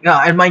 oh my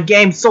god, my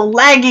game's so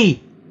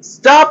laggy.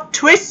 Stop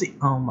twisting.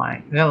 Oh my,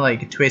 I'm gonna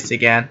like twist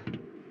again.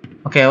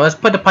 Okay, let's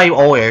put the pipe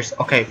overs.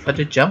 Okay, put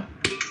the jump.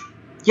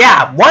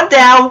 Yeah, one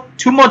down,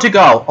 2 more to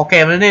go.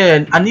 Okay,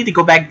 I need to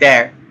go back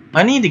there.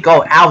 I need to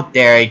go out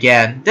there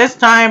again. This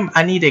time,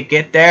 I need to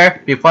get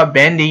there before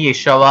Bendy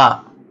show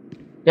up.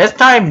 This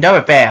time,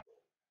 never fail.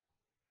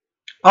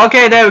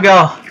 Okay, there we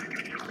go.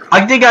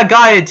 I think I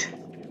got it.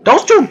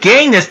 Those two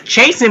gangs is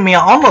chasing me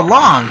all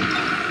along.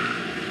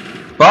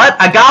 But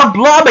I got a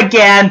blob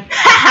again.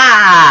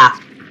 Haha!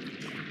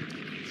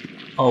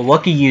 Oh,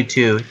 look at you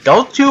two.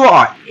 Those two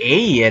are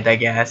idiots, I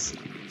guess.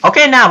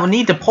 Okay, now we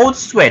need to pull the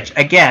switch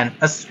again.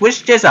 Let's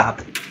switch this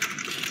up.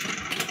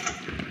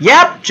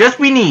 Yep, just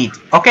we need.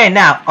 Okay,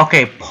 now,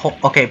 okay,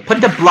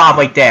 put the blob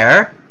right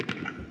there.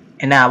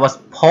 And now let's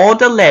pull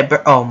the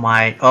lever. Oh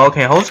my,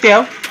 okay, hold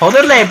still. Pull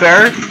the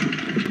lever.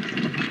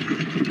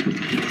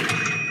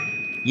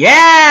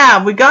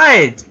 Yeah, we got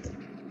it.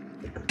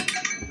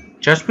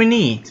 Just we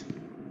need.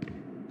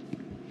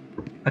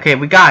 Okay,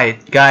 we got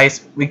it,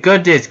 guys. We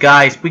got this,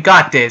 guys. We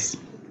got this.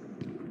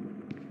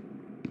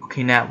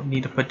 Okay, now we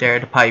need to put there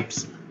the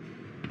pipes.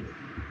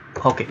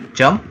 Okay,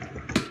 jump.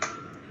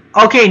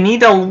 Okay,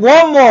 need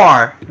one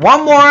more.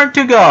 One more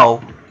to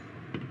go.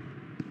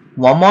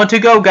 One more to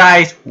go,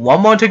 guys.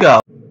 One more to go.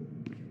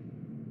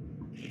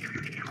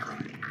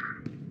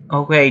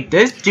 Okay,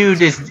 this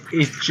dude is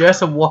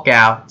just a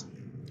walkout.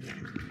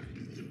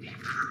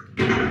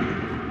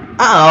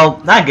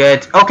 Uh-oh, not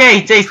good.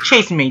 Okay, they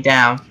chasing me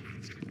down.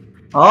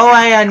 Oh,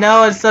 I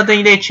know it's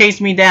something they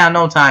chase me down,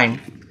 no time.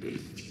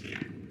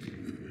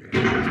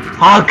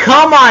 Oh,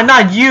 come on,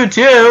 not you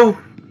too.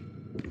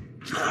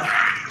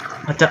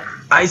 What the?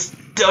 I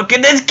stuck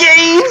in this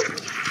game.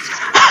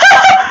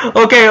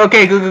 Okay,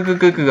 okay,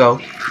 go.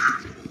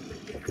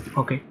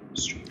 Okay,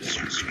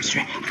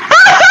 straight.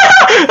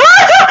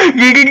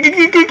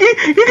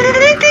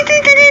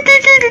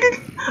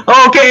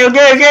 Okay.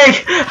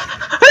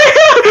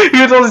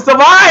 You don't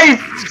survive.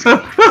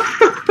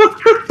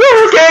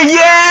 Okay,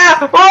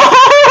 yeah.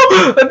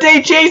 Oh,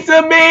 they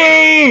chasing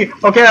me.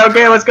 Okay,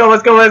 let's go.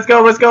 Collect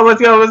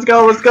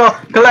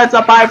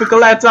some pipe.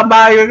 Collect.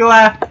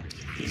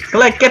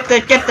 Get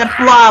the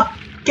blob.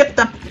 Get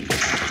the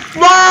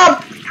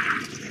blob.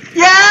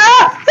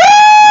 Yeah.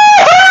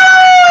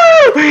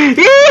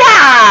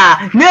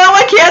 Yeah! No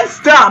one can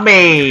stop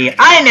me!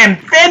 I am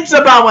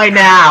invincible right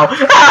now!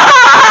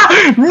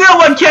 No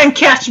one can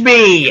catch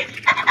me!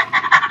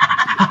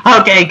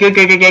 Okay, good.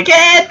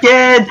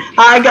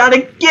 I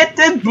gotta get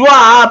this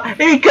blob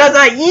because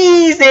I'm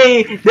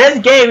easy! This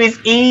game is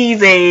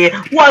easy!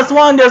 What's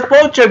wrong with this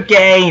vulture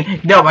game?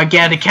 No one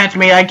can catch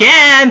me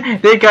again!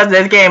 Because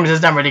this game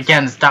is never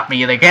can stop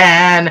me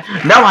again!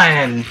 No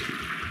one!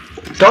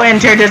 Go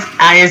enter this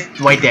ice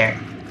right there.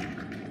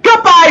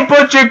 Goodbye,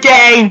 Butcher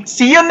Gang!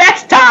 See you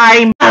next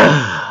time!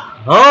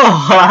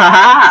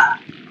 Oh,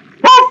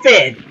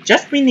 perfect!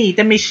 Just we need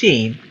the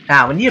machine.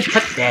 Now, we need to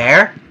put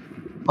there.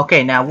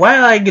 Okay, now, what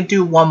I can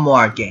do one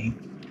more game?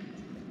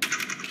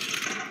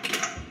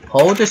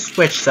 Pull the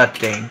switch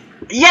something.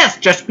 Yes,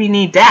 just we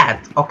need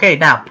that. Okay,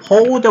 now,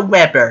 pull the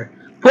lever.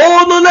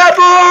 Pull the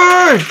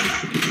lever!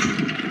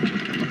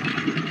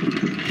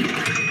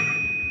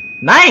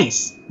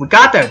 Nice! We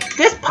got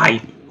this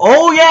pipe.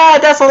 Oh yeah,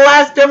 that's the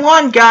last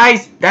one,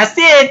 guys. That's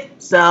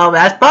it. So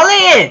that's probably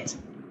it.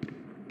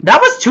 That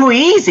was too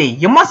easy.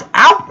 You must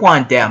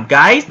outrun them,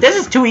 guys. This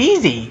is too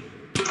easy.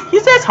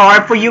 Is this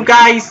hard for you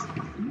guys?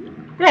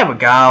 There we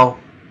go.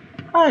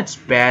 Oh, it's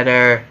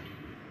better.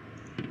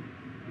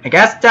 I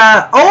guess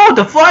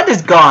the flood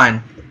is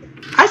gone.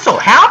 I'm so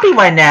happy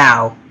right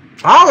now.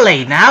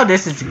 Finally, now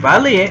this is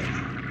probably it.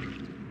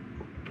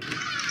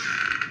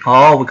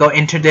 Oh, we go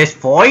into this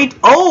void.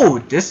 Oh,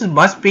 this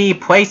must be a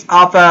place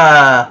of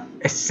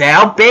A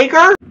cell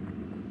bigger?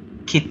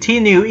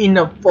 Continue in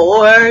the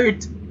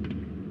forward.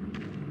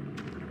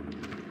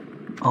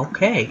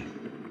 Okay.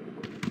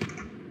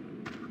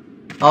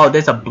 Oh,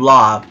 there's a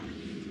blob.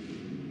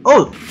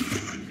 Oh!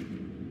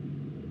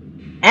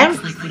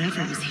 Looks like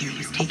whatever was here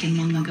was taken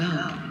long ago.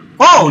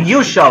 Oh,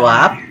 you show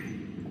up.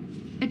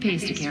 It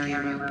pays to carry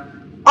a rope.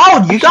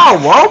 Oh, you got a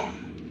rope?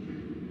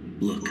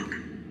 Look,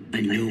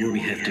 I know where we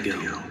have to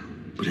go,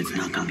 but it's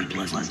not gonna be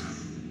pleasant.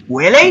 The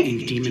Really?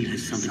 Ink Demon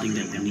has something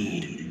that we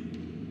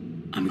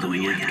need. I'm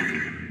going after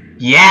her.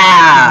 You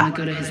Yeah! wanna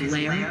go to his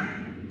lair?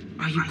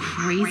 Are you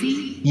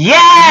crazy?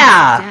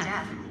 Yeah!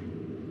 Death.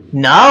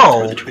 Where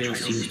No! the trail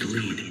seems to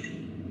lead.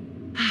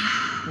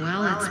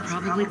 Well, it's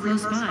probably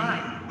close by.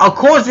 Of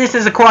course this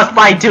is a cross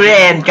by to the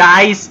end,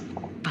 guys!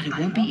 But it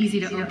won't be easy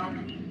to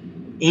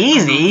open.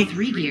 Easy?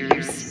 3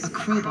 gears, a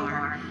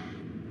crowbar,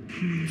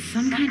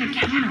 some kind of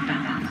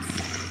counterbalance.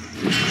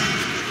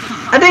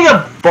 I think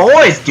a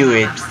boys do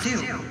it. Perhaps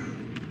two.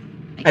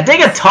 I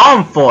think a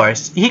Tom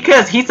Force,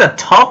 because he's the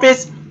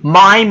toughest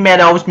mind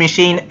metals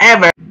machine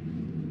ever.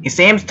 It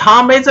seems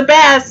Tom is the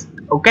best.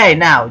 Okay,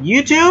 now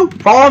you two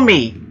follow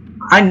me.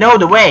 I know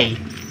the way.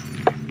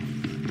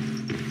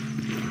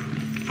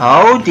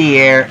 Oh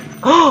dear.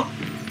 Oh,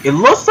 it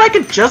looks like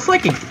it just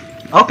like a.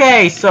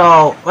 Okay,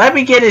 so let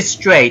me get it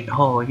straight.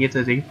 Oh, here's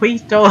the thing.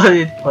 Please don't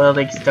put it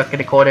like stuck in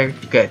the corner.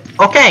 Good.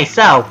 Okay,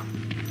 so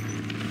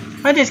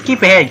I just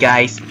keep ahead,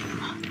 guys.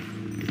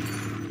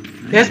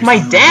 There's my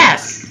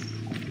desk.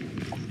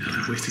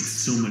 I've wasted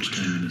so much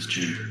time in this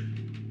chair.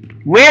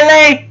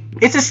 Really?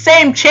 It's the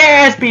same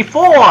chair as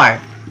before.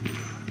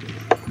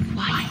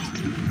 Quiet.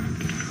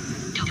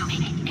 Don't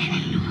make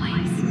any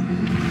noise.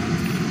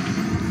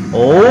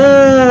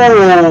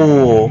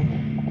 Oh,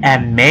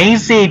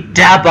 amazing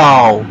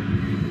double.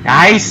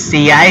 I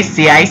see. I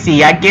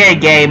get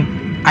it,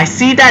 game. I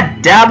see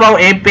that double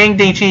in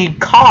Bendy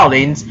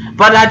Collins,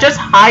 but I just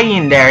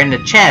hiding there in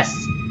the chest.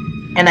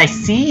 And I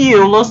see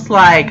you looks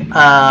like,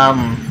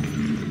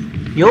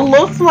 you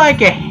look like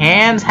your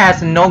hands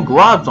has no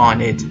gloves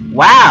on it.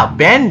 Wow,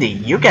 Bendy,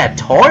 you got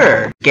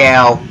taller.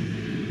 Scale.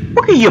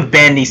 Look at your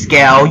Bendy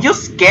scale. Your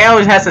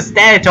scale has a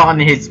statue on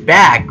his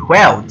back.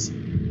 Quelt.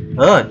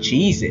 Oh,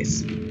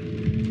 Jesus.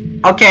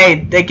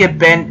 Okay, they get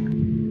Ben.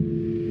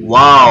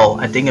 Wow,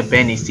 I think a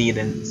Bendy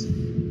seasons.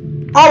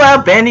 Oh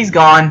well, Bendy's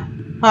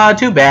gone.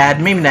 Too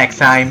bad. Maybe next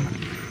time.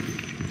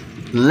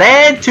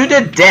 Led to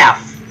the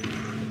death.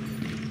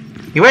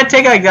 You wanna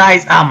take it,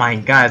 guys? Oh my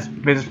god,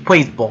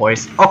 please,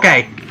 boys.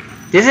 Okay,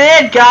 this is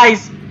it,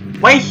 guys.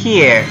 Right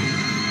here.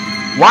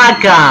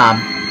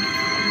 Welcome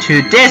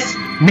to this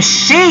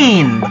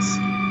machines.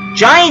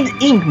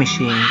 Giant ink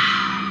machine.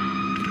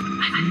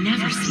 I've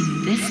never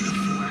seen this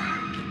before.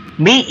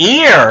 Me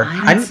either.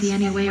 I don't see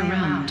any way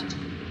around.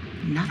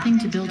 Nothing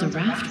to build a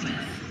raft with.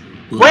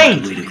 We'll Wait.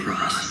 have to wait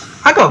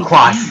across. I go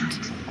across.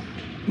 And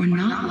we're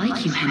not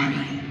like you,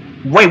 Henry.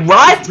 Wait,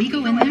 what? If we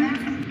go in there,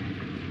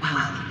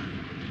 well,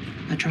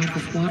 a drop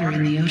of water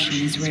in the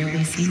ocean is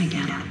rarely seen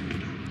again. I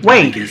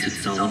Wait, guess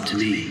it's all up to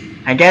me.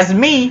 I guess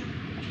me.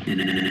 And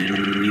I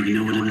don't even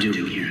know what I'm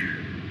doing here.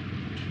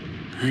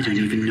 I don't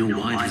even know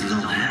why this is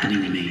all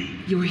happening to me.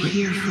 You're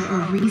here for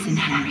a reason,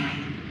 Henry.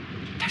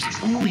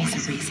 There's always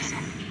a reason,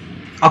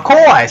 Of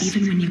course.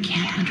 even when you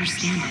can't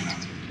understand it.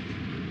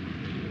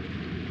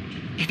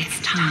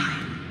 It's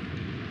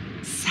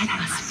time. Set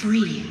us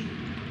free.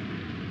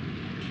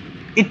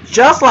 It's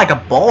just like a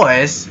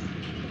boss.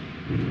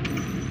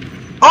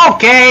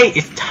 Okay,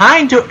 it's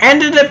time to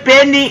enter the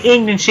Bendy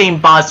ink machine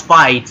boss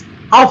fight.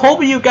 I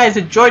hope you guys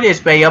enjoyed this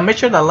video. Make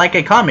sure to like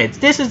and comment.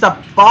 This is a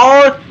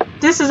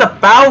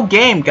foul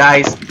game,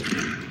 guys.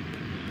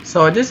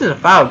 So this is a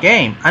foul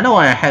game. I don't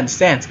want to have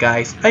sense,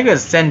 guys. I gotta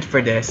send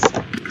for this.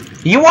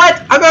 You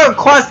what? I'm gonna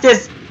cross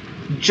this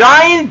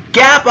giant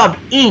gap of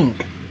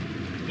ink.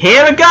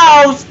 Here it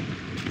goes.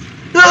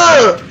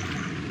 Ugh.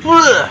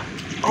 Ugh.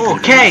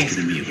 Okay. It's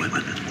gonna be a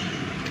weapon.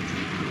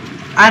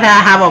 I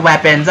don't have a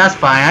weapon, that's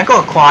fine. I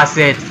go across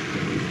it.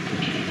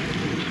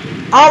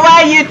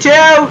 Alright, you two.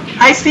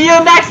 I see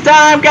you next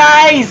time,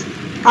 guys.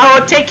 I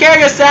will take care of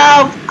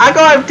yourself. I'm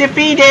gonna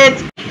defeat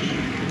it.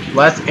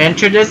 Let's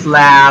enter this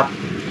lab.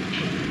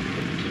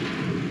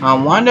 I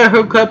wonder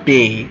who could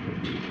be.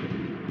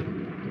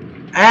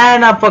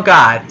 And I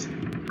forgot.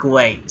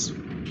 Great.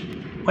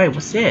 Wait,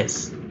 what's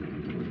this?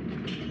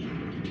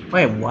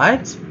 Wait,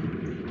 what?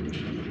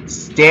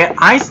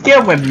 I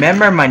still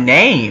remember my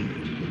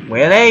name.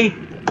 Really?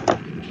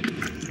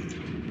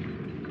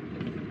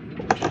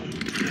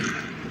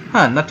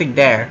 Huh, nothing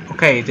there.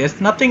 Okay,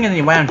 there's nothing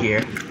around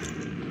here.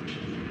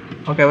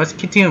 Okay, let's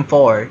continue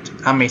forward.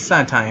 I mean,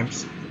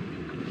 sometimes.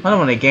 I don't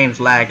want the games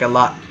lag a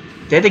lot.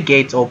 Did the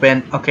gates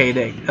open? Okay,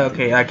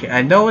 okay.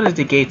 I know what is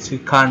the gates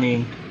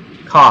cunning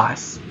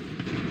cost.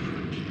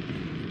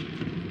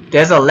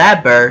 There's a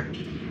lever.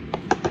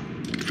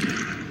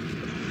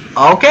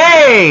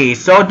 Okay,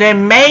 so they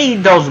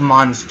made those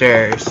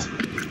monsters.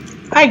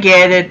 I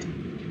get it.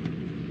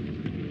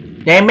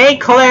 They may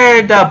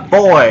clear the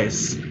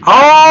boys.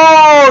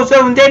 Oh,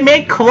 so they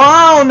may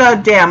clone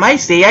of them. I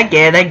see. I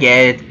get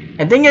it.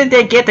 I think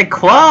they get the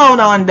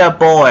clone on the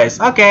Boris.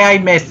 Okay, I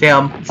missed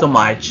him so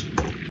much.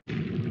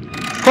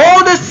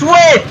 Pull the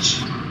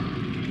switch!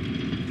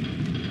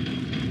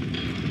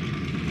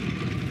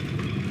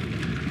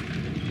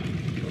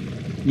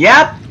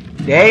 Yep,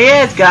 there he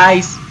is,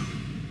 guys.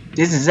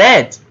 This is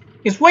it.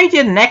 He's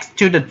waiting next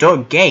to the door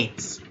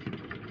gates.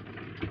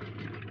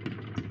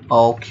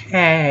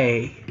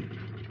 Okay.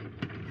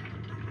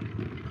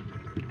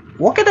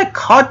 Look at the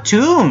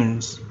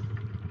cartoons.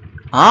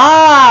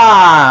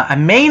 Ah,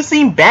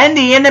 amazing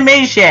Bendy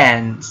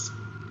animations.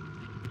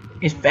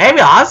 It's very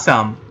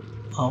awesome.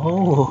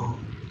 Oh.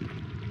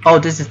 Oh,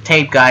 this is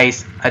tape,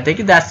 guys. I think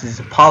that's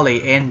just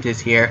probably end this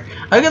here.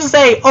 I'm gonna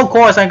say, of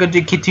course, I'm going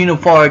to continue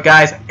forward,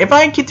 guys. If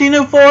I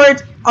continue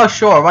forward, oh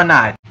sure, why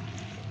not?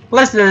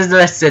 Let's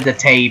listen to the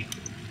tape.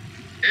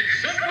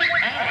 It's simply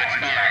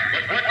awe-inspiring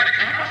what one can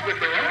accomplish with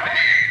their own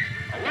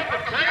hands. A love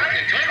of play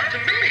entitled to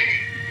meaning.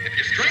 If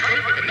you strike it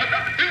with enough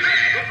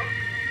enthusiasm,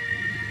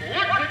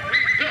 look what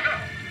we've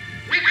done.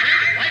 We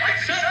created life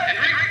itself,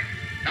 Henry.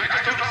 Not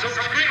just on the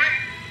silver screen,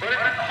 but in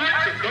the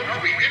hearts of those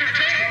we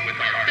entertain with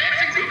our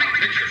fancy moving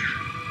pictures.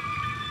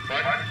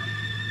 But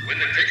when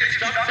the tickets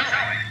stopped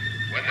selling,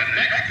 when the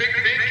next big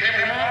thing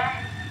came along,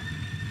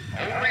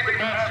 only the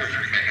monsters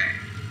remain.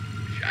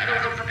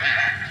 Shadows of the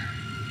past.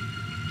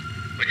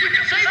 But you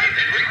can save it,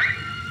 Henry.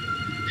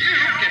 You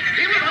can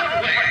peel it all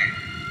away.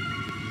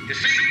 You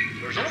see,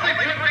 there's only one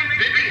thing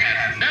Bendy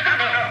has never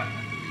known.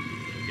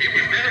 He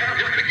was there from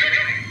his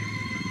beginning,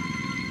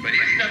 but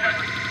he's never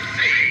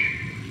seen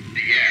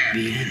the end.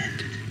 The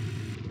end.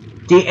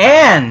 The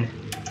end.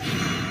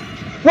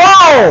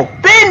 Whoa,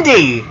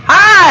 Bendy!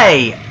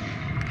 Hi!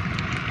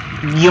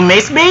 You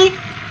miss me?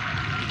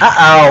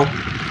 Uh-oh.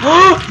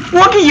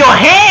 Look at your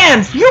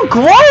hands! You're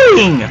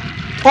glowing!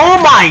 Oh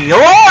my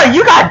lord,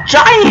 you got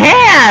giant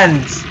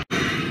hands!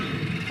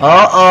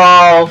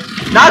 Uh-oh.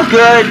 Not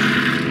good.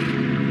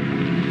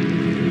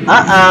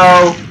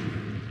 Uh-oh.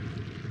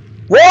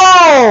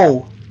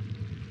 Whoa!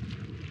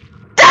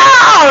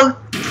 Down!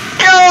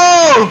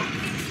 Go!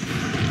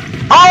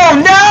 Oh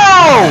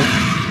no!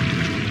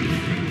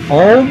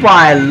 Oh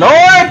my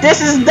lord,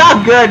 this is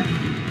not good.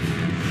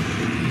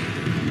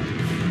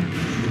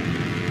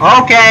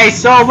 Okay,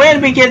 so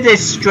when we get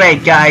this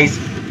straight, guys.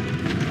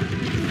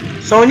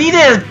 So we need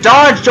to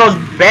dodge those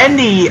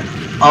Bendy.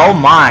 Oh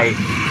my.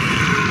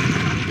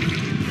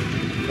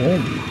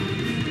 Oh.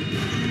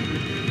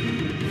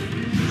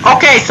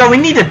 Okay, so we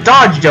need to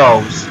dodge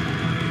those.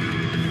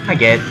 I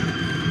get it.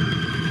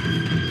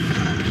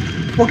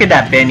 Look at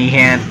that Bendy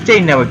hand. They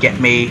never get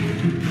me.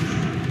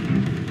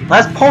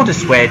 Let's pull the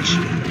switch.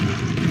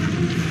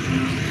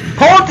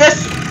 Pull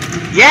this.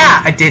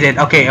 Yeah, I did it.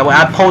 Okay,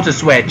 I pulled the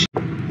switch.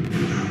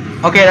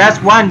 Okay, that's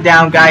one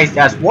down, guys.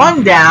 That's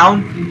one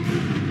down.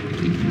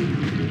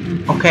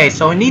 Okay,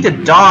 so we need to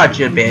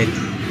dodge a bit.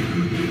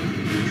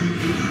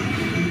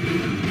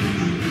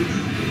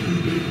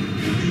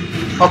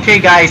 Okay,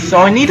 guys, so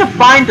I need to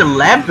find the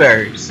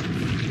levers.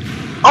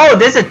 Oh,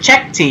 there's a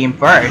check team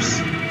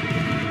first.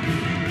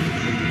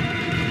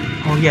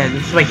 Oh yeah,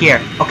 this is right here.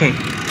 Okay,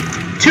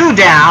 2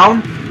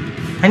 down.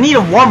 I need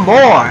one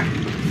more.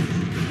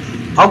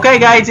 Okay,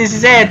 guys, this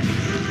is it.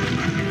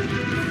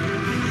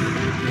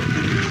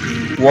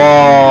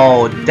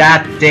 Whoa,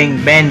 that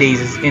thing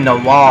Bendy's in the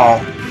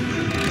wall.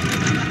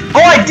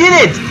 Oh, I did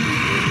it!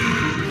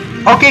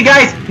 Okay,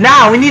 guys,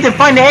 now we need to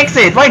find the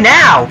exit right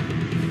now.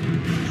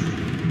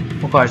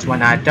 Of course,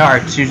 when I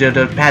dart to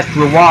the pass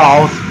through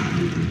walls,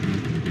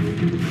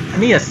 I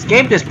need to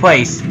escape this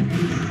place.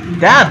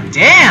 God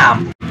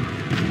damn!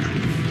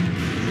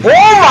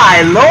 Oh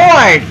my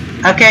lord!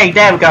 Okay,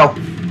 there we go.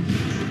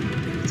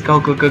 Let's go,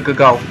 go, go, go,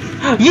 go.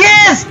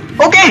 Yes!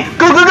 Okay,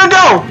 go, go, go,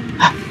 go!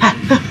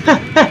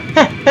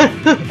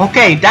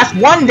 Okay, that's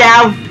 1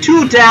 down,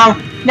 2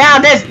 down. Now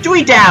there's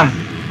 3 down.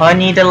 I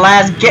need the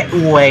last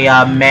getaway.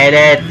 I made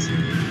it.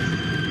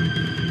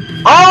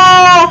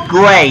 Oh,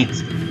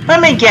 great.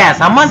 Let me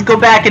guess. I must go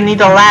back and need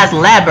the last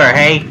lever,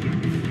 hey?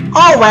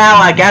 Oh well,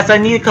 I guess I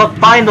need to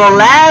find the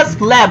last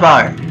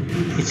lever.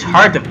 It's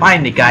hard to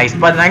find it, guys,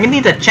 but I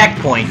need a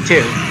checkpoint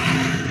too.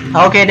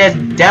 Okay, there's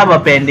double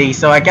Bendy,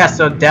 so I guess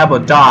so double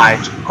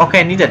dodge.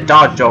 Okay, I need to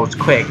dodge those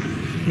quick.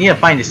 Need to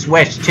find the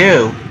switch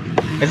too.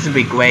 This would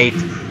be great.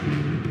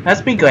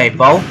 Let's be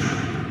grateful.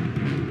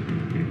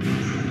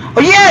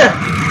 Oh yeah!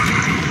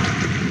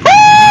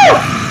 Woo!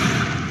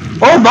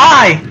 Oh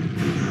my!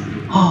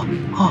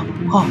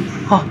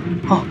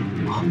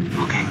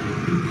 Okay.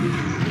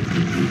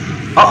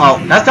 Uh-oh,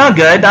 that's not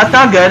good, that's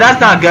not good,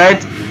 that's not good.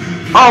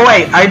 Oh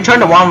wait, I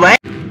turned the wrong way.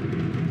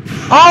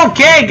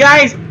 Okay,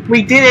 guys,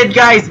 we did it,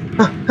 guys.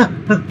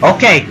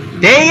 Okay,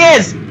 there he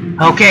is.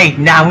 Okay,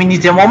 now we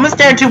need the moments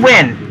there to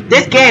win.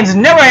 This game's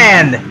never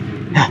end.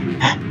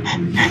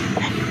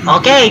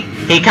 Okay,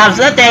 here comes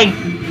the thing.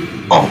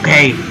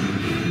 Okay.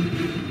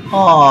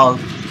 Oh.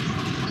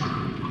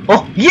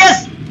 Oh,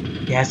 yes!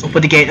 Yes,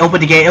 open the gate, open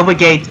the gate, open the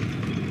gate.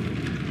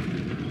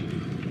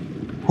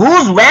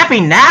 Who's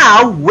rapping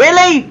now?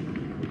 Really?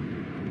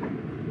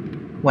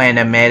 Wait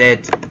a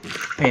minute.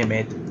 Wait a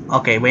minute.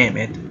 Okay, wait a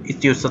minute. It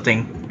did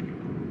something.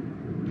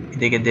 I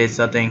think it did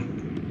something.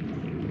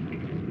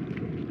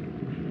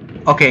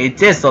 Okay, it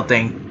did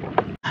something.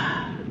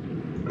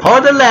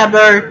 Pull the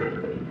lever.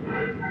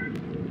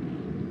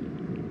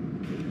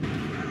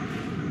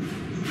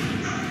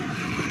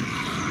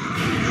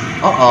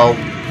 Uh-oh.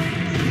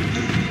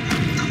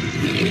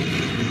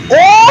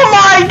 Oh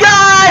my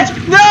god!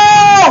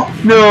 No!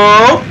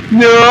 No!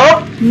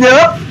 No!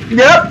 No!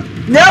 No!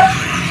 No!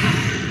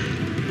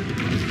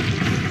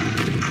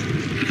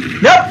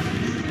 Nope!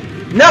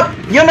 Nope!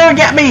 You'll never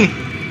get me!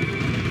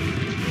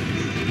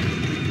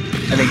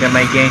 I think I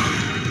might gain.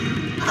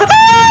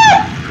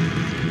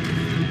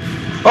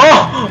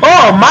 Oh!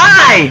 Oh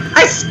my!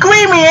 I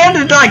scream and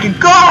ended like a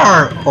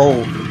car!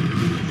 Oh.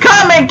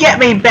 Come and get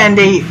me,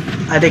 Bendy!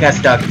 I think I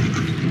stuck.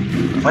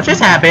 What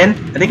just happened?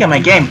 I think I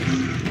might game.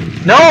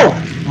 No!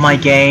 My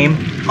game.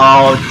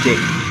 Oh, dick.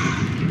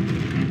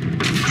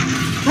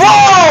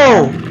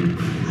 Whoa!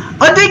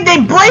 I think they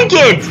break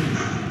it!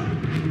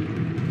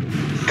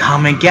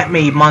 Come and get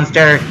me,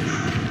 monster!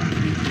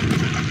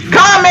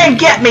 Come and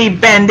get me,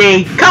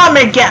 Bendy! Come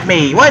and get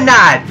me! Why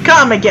not?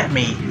 Come and get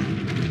me!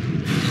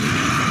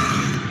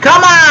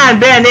 Come on,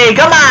 Bendy!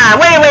 Come on!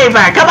 Wait,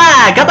 come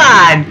on! Come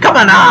on! Come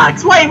on,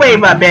 Ox! Wait,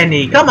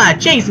 Bendy! Come on,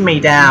 chase me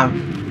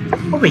down!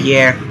 Over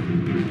here.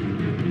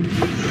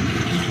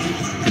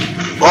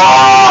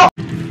 Oh!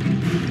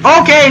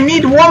 Okay,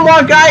 need one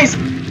more, guys!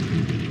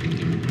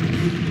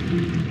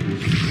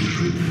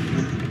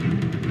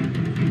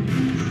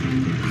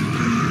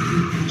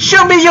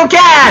 Shoot me, you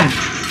can!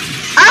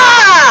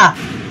 Ah!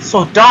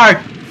 So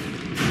dark.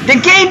 The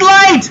gate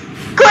light!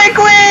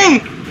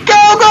 Quickly!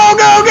 Go, go,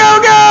 go, go,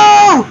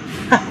 go!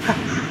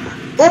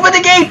 Open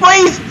the gate,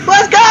 please!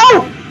 Let's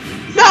go!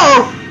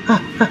 No!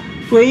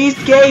 Please,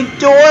 gate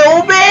door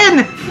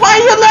open! Why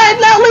are you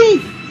letting me?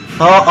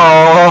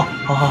 Uh-oh.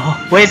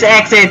 Oh, where's the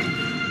exit?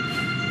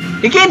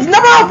 The gate's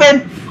never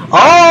open!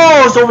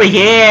 Oh, it's over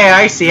here.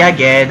 I see, I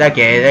get it.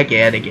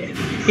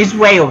 It's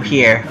way over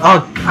here.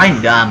 Oh,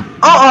 I'm dumb.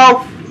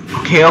 Uh-oh!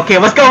 Okay,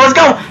 let's go!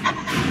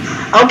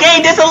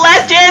 Okay, this is the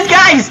last chance,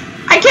 guys!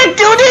 I can't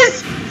do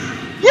this!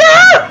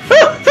 Yeah!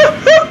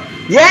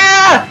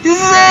 Yeah! This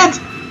is it!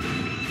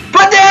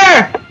 But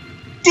there!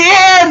 The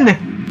end!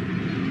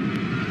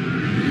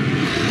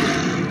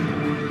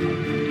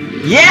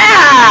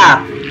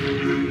 Yeah!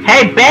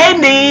 Hey,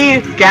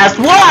 Bendy! Guess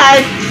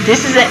what?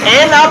 This is the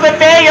end of the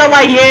video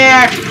right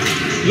here!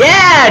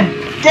 Yeah!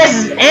 This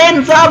is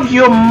ends of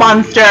you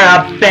monster,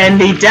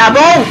 Bendy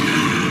devil!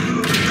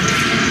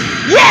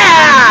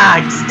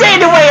 Yeah! Stay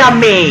away on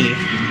me!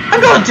 I'm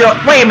going to...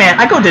 Wait a minute,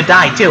 I'm going to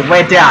die too.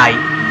 Where did I?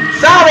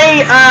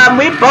 Sorry,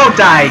 we both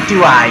died,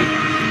 do I?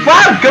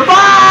 Well,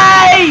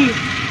 goodbye!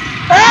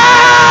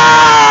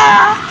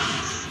 Ah!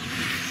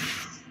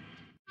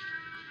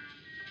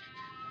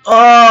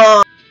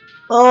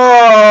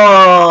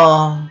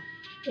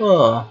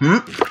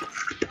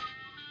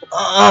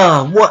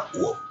 What?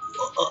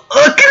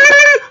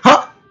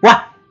 Huh? What?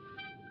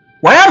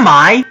 Where am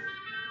I?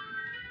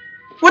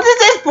 What is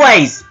this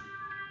place?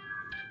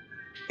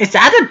 Is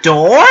that a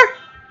door?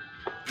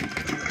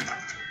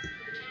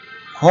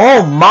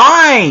 Oh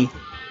my!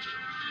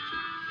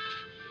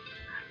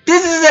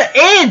 This is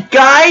it,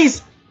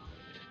 guys!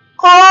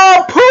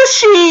 Oh,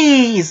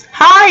 pushies!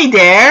 Hi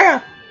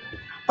there!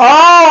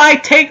 Oh, I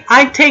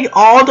take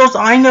all those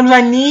items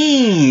I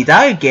need.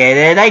 I get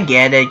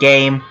it,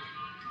 game.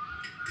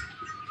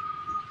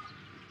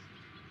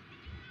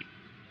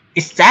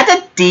 Is that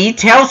a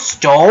detailed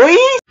story?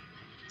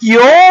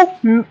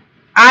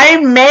 I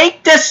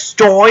make the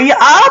story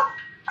up?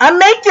 I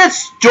make the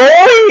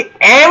story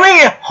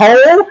every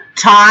whole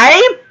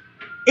time?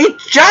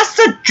 It's just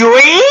a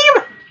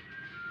dream?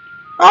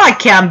 Oh, I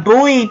can't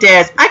believe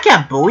this. I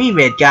can't believe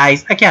it,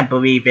 guys. I can't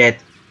believe it.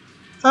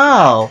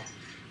 Oh,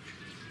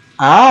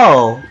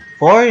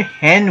 Fort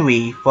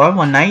Henry,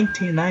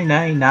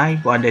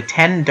 41999 on the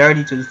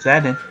 10:30 to the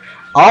 7.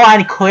 Oh,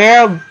 and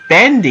Claire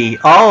Bendy.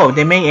 Oh,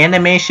 they make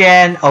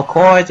animation. Of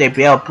course, they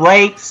build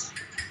brakes.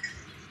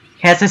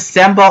 Has a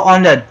symbol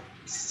on the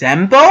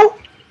symbol?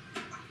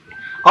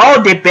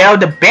 Oh, they build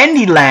the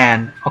Bendy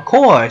land. Of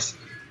course.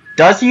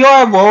 Does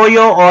your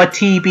Royal or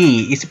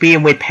TB is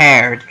being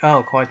repaired? Oh,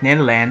 of course,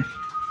 Netherlands.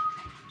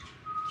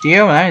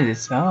 Dear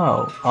Landis.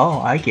 Oh,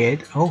 I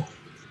get.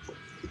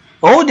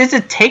 Oh, this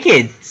is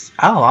tickets.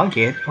 Oh, I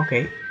get.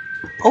 Okay,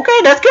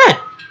 that's good.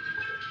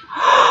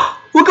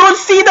 We're going to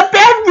see the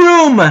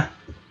bedroom.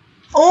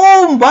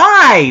 Oh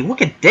my!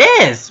 Look at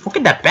this. Look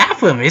at that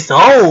bathroom. It's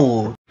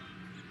old.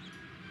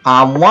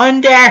 I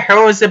wonder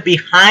who's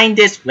behind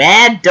this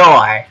red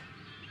door.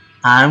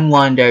 I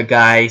wonder,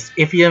 guys.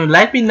 If you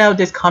let me know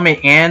this comment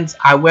ends,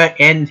 I will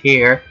end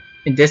here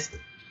in this.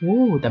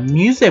 Ooh, the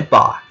music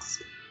box.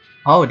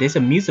 Oh, there's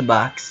a music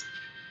box.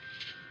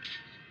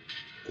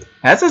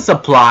 That's a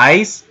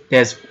supplies.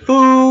 There's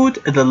food,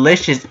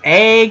 delicious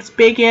eggs,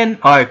 bacon,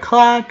 or a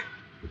clock.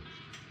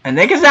 And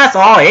I guess that's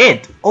all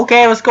it.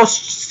 Okay, let's go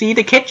see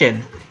the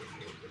kitchen.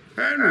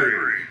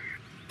 Henry,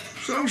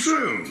 so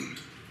soon?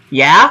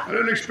 Yeah? I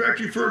didn't expect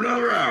you for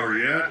another hour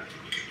yet.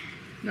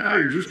 Now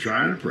you're just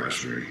trying to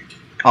impress me.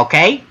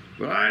 Okay.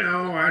 But I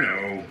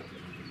know.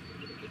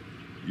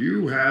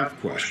 You have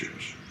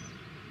questions.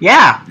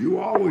 Yeah. You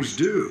always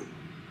do.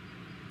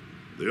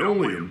 The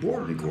only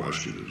important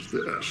question is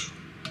this.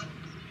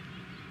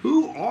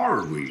 Who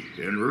are we,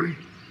 Henry?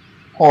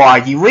 Who are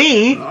you,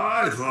 we?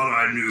 I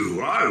thought I knew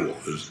who I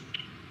was.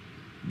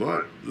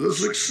 But the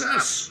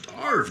success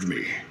starved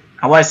me.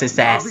 What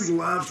success? Nothing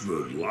left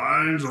but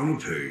lines on a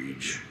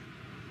page.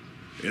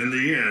 In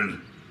the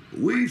end,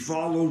 we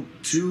followed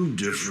two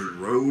different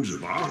roads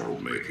of our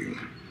homemaking.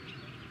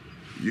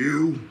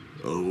 You,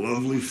 a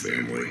lovely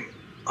family.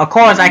 Of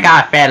course I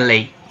got a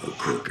family. A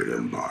crooked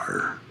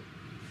empire.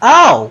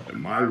 Oh!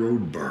 And my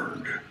road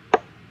burned.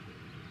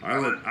 I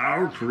let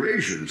our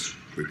creations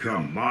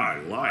become my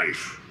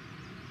life.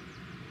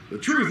 The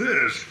truth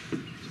is,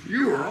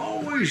 you are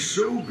always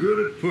so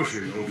good at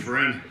pushing, old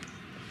friend.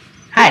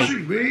 Hey.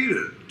 Pushing me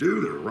to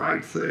do the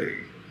right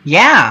thing.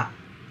 Yeah.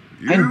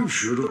 You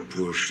should have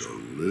pushed a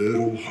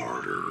little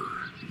harder.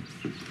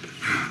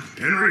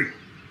 Henry,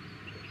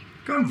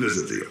 come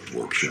visit the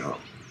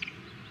workshop.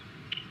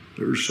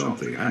 There's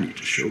something I need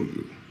to show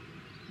you.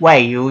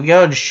 Wait, you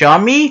going to show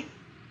me?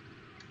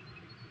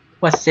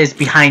 What's this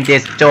behind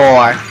this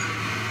door?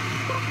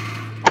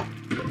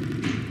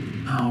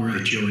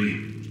 Alright,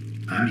 Joey.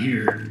 I'm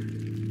here.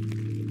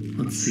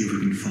 Let's see if we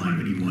can find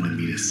what you wanted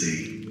me to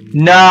see.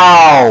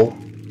 No!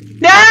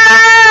 No!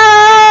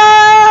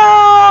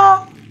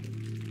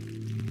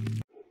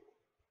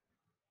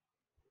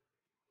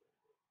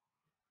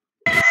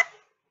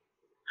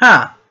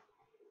 Huh.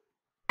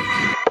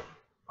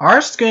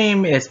 Our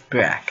scream is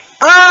back.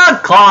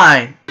 Ah,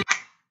 climb!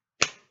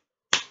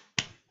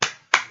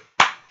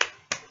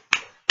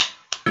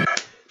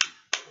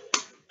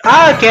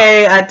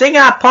 Okay, I think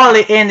I'll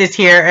probably end this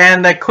here,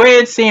 and the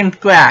crate seems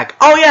black.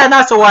 Oh yeah,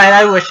 that's alright,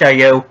 I will show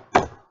you.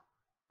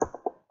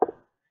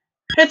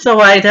 It's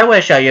alright, I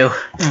will show you.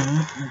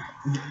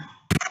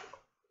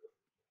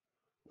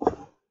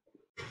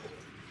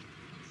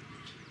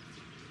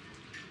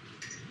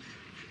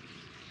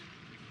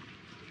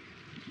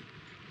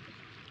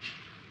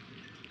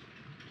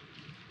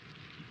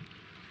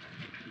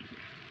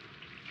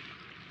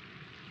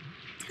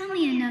 Tell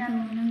me another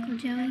one, Uncle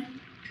Joey.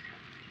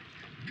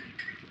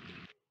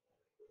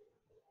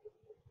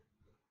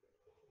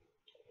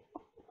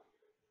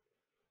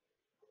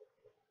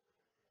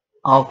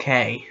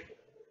 Okay,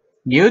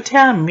 you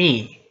tell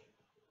me.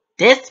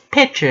 This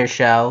picture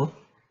shows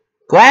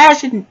a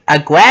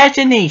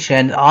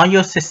congratulations on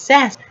your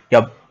success.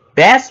 Your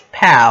best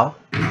pal,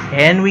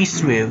 Henry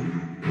Sue.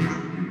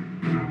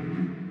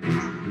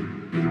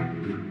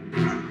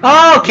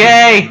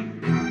 Okay,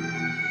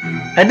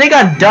 I think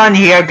I'm done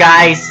here,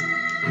 guys.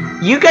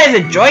 You guys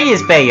enjoy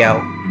this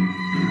video.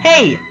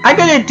 Hey, I'm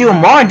gonna do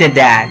more than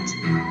that.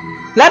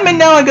 Let me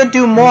know I'm gonna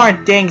do more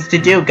things to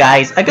do,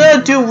 guys. I'm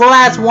gonna do the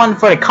last one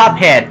for the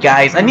Cuphead,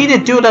 guys. I need to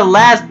do the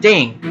last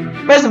thing.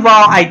 First of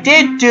all, I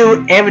did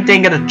do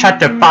everything in the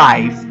chapter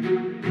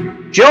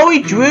 5.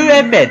 Joey Drew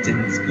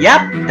Adventures.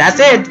 Yep, that's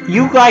it.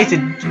 You guys,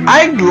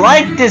 I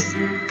like this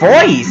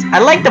voice. I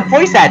like the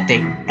voice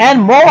acting.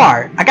 And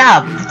more. I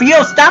got a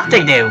few stuff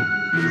to do.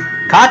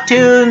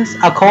 Cartoons,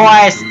 of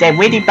course. They're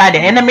waiting by the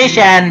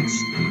animations.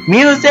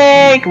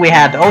 Music, we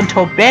have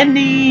Beast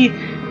Bendy.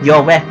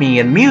 You're with me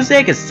in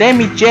music, a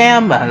Sammy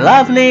Jam, a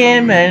lovely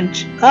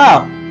image.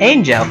 Oh,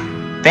 Angel.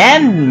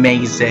 Band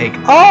music.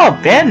 Oh,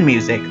 band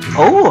music.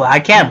 Oh,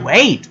 I can't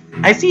wait.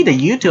 I see the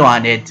YouTube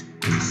on it.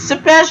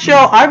 Special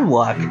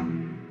artwork.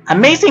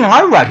 Amazing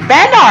artwork.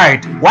 Fan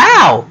art.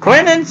 Wow.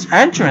 Current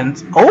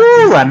entrance.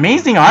 Oh,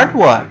 amazing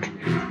artwork.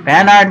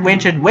 Fan art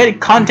winter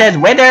contest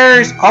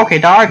winners. Okay,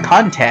 the art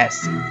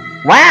contest.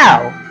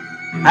 Wow.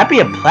 I'd be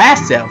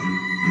impressive.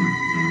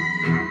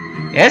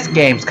 This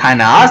game's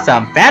kinda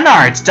awesome. Fan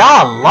art's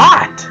done a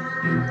lot.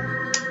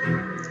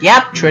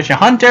 Yep, treasure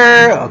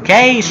hunter.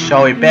 Okay,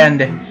 show band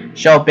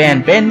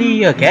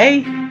Bendy.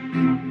 Okay.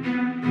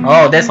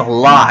 Oh, there's a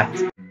lot.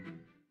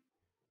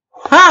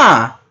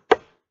 Huh.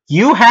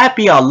 You have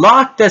been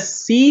unlocked the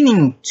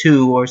scening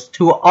tours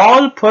to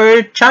all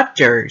per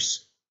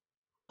chapters.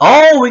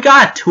 Oh, we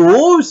got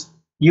tools.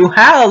 You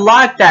have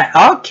unlocked that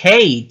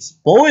arcade's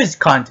Boris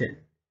content.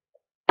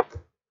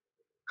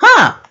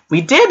 Huh. We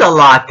did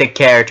unlock the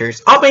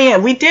characters. I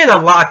mean, we did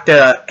unlock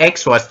the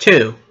extras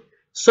too.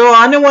 So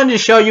I don't want to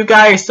show you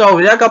guys, so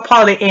we're gonna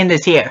probably end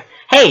this here.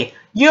 Hey,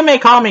 you may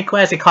call me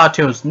classic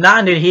cartoons,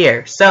 not in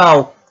here.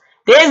 So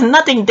there's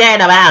nothing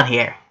dead about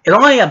here. It's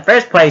only the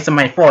first place in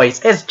my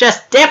voice. It's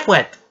just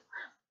different.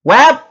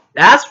 Well,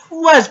 that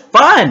was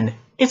fun.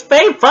 It's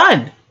very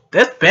fun.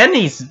 This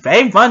Bendy's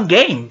very fun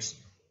games.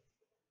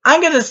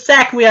 I'm gonna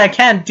sack what I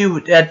can't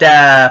do at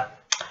the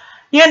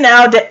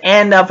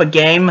end of a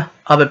game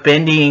of a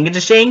Bendy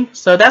English thing.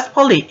 So that's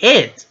probably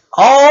it.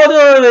 All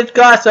of it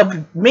because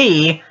of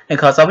me and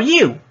because of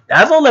you.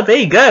 That's all a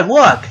very good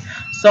work.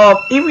 So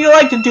if you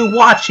like to do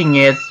watching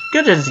it,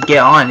 you just get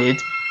on it.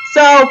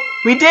 So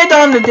we did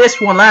on this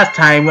one last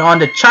time on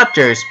the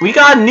chapters. We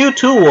got new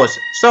tools.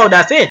 So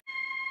that's it.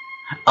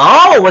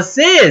 Oh, what's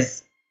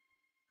this?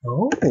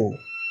 Oh,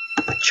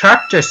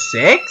 Chapter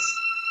 6?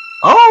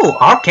 Oh,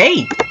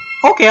 arcade.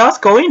 Okay, let's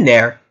go in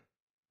there.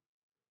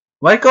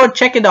 Let's go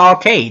check in the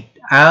arcade.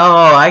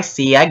 Oh, I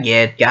see, I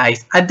get it,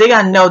 guys. I think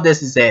I know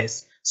this is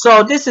this.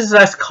 So this is,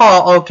 let's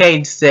call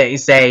arcade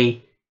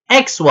say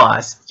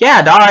X-Was.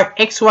 Yeah, there are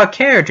X-Was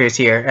characters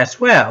here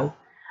as well.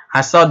 I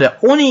saw the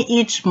only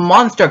each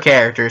monster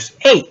characters.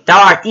 8, there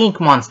are ink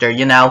monster,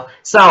 you know.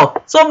 So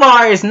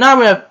far it's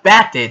not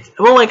affected.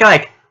 We're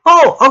like,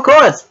 oh, of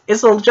course,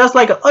 it's just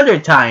like other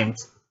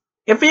times.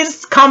 If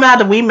it's come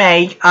out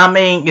remake, I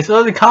mean, it's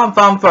only come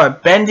from for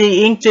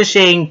Bendy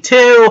Inkishing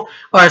 2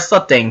 or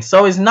something.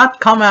 So it's not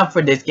come out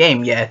for this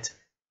game yet.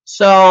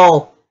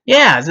 So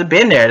yeah, it's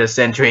been there the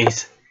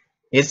centuries.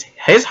 It's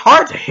his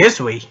heart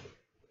history.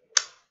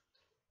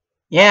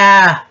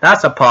 Yeah, I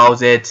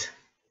suppose it.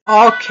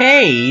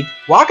 Arcade.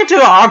 Welcome to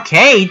the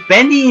arcade.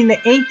 Bendy in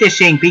the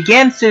Inkishing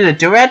begins to the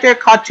director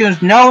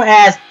cartoons known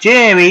as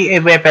Jerry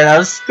with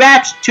a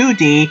stretched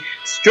 2D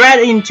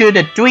straight into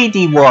the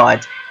 3D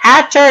world.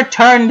 After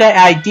turning the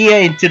idea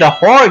into the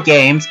horror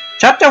games,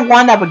 Chapter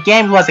 1 of the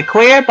game was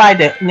acquired by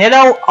the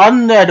middle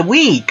under the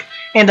week.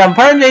 In the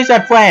birthdays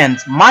of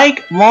friends,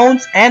 Mike,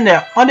 Lawrence, and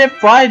the other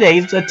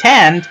Fridays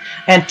attend,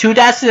 and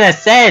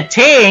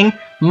 2017,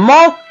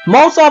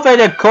 most of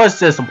the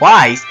courses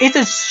wise, it's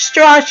a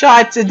strong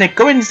shots in the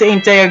currency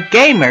in their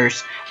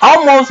gamers,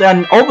 almost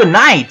an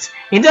overnight.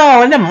 In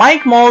the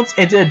Mike modes,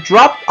 it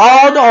dropped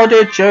all the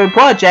other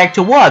project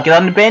to work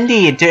on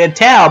Bendy to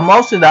tell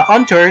most of the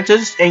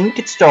Hunter's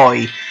Ink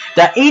story.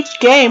 That each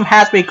game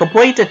has been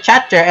completed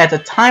chapter at a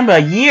time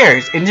of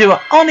years into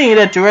only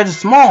the direct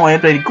small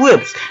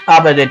groups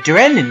of the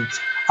Durandans.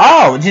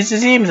 Oh, this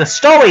seems the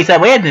stories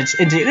that went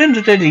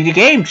into the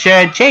game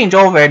change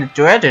over the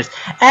directors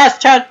as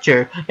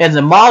chapter and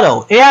the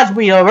model. It has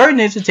been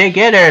awareness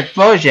together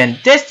version.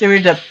 This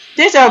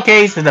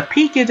case the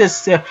peak of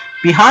this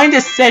behind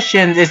the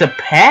session is a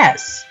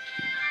pass.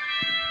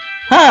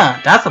 Huh,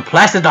 that's a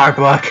pleasant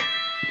artwork.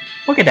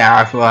 Look at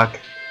that artwork.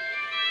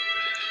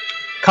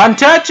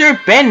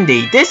 Contractor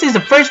Bendy. This is the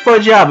first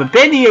version of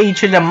Bendy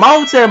into the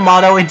motor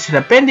model into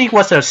the Bendy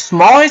was the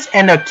smallest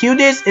and the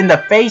cutest in the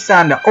face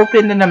on the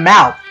open in the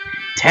mouth.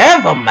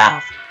 Terrible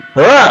mouth.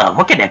 Ugh,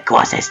 look at that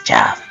gorgeous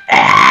stuff.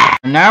 Ah.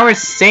 I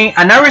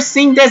never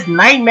seen this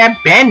nightmare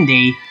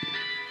Bendy.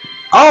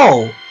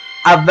 Oh,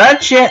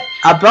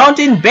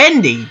 Abundant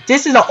Bendy.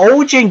 This is the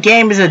origin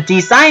game is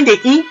designed to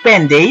Ink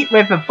Bendy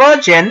with a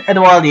version as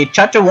well the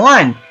Chapter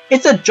 1.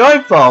 It's a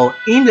joyful,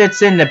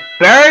 it's in the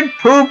bird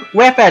poop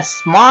with a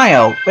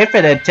smile, with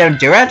the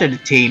director of the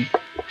team.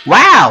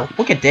 Wow,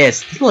 look at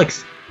this. He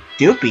looks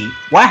stupid.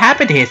 What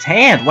happened to his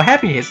hand? What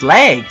happened to his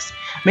legs?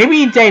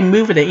 Maybe they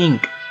moved the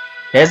ink.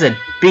 There's a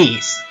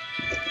beast.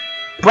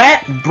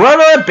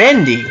 Brother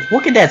Bendy.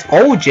 Look at that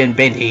origin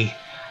Bendy.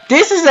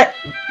 This is an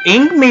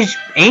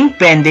ink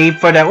Bendy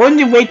for the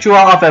individual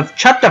of a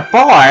Chapter 4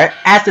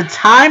 at the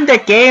time the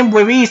game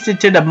released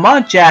into the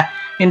manga.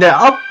 In the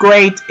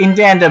upgrade in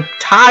the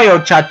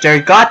tile chapter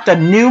got the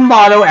new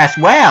model as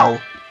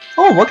well.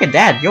 Oh, look at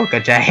that. You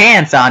got your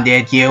hands on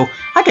there, you.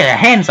 I got your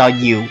hands on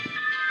you.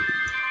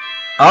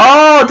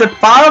 Oh, the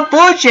final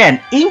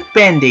version. Ink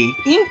Bendy.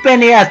 Ink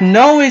Bendy has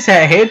noticed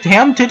hit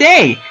him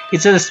today.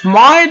 It's a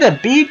smaller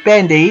Beast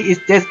Bendy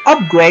is this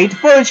upgrade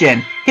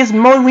version. His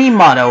more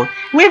remodeled.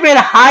 We've been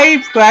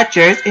high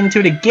scratchers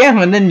into the game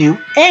with the new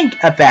ink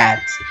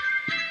effects.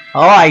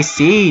 Oh, I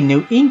see.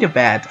 New ink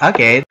effect.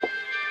 Okay.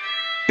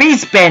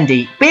 Beast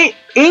Bendy.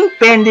 Ink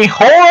Bendy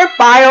horror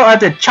bio of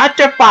the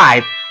Chapter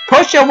 5.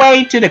 Push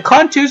away to the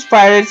contours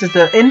fighters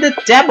in the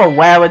demo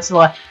where it's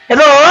like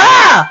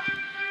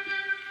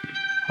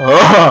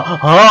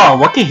oh,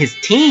 look at his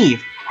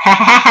teeth.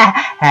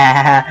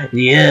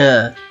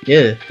 yeah.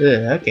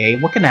 Okay,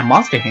 look at that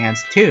monster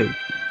hands too.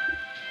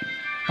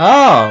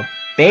 Oh,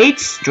 bait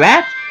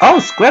stretch. Oh,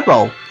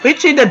 Scribble.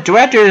 Reaching the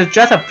director is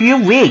just a few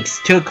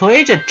weeks to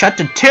create a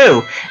Chapter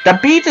 2. The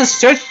beat is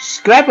searched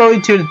Scribble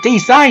into the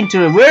design to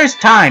the worst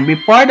time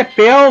before the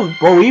film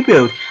will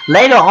reboot.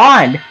 Later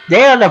on,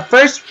 they are the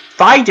first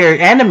fighter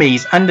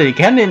enemies under the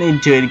canon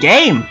into the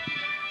game.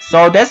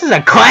 So this is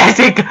a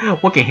classic.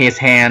 Look at his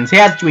hands. He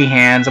has 3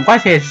 hands.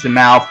 What's his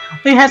mouth?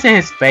 What he has in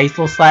his face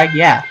looks like,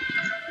 yeah.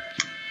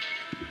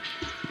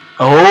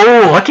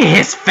 Oh, look at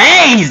his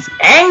face!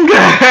 Anger!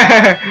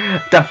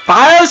 The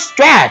fire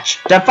stretch.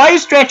 The fire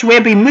stretch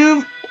will be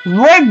moved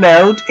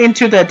remote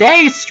into the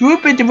day,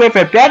 swooped with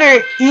a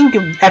better ink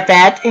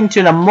effect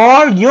into the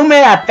more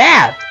human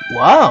effect.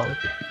 Whoa,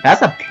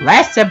 that's a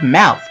plastic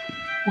mouth.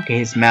 Look at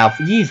his mouth.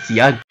 He's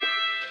young.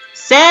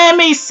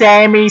 Sammy.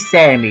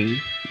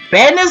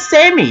 Ben and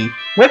Sammy.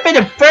 Within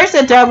the first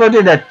attempt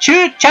to the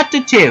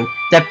Chapter 2,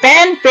 the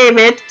fan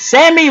favorite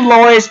Sammy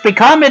Lawrence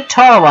become a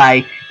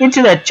toy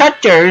into the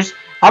characters.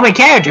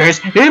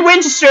 The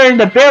register in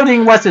the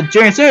building was a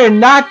concern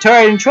not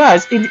turn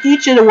trust in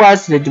each of the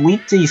was the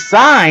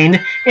design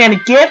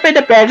and give it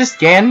a better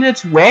scan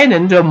that's when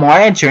into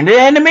more intended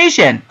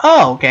animation.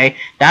 Oh, okay.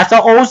 That's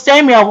the old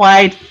Sammy,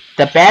 right?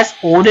 The best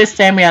oldest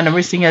Sammy I've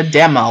never seen a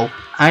demo.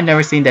 I've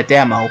never seen the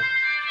demo.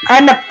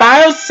 And the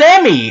final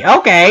Sammy.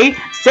 Okay.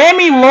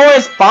 Sammy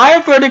Lawrence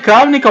fired for the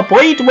company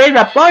complete with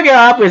a bugger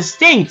up with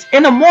stinks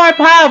and a more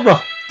powerful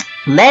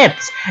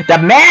lips. The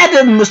mad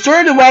and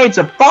absurd ways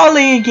of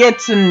folly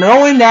gets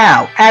known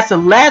now as the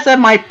last of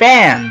my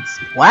fans.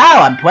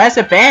 Wow,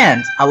 impressive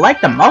fans. I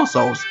like the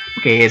muscles.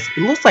 Okay, it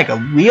looks like a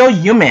real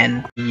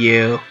human.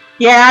 You.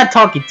 Yeah, I'm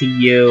talking to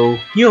you.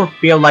 You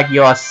feel like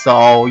you're a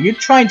soul. You're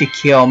trying to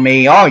kill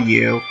me, are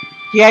you?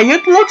 Yeah,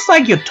 it looks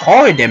like you're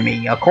taller than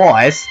me, of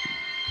course.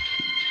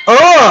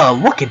 Oh,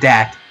 look at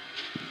that.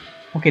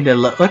 Look at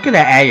the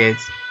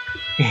edges.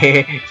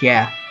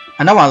 Yeah,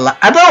 I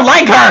don't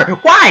like her.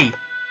 Why?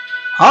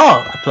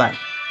 Oh, I play.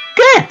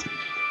 Good.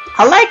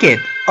 I like it.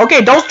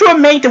 Okay, those two are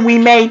made that we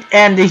made,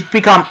 and they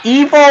become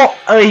evil.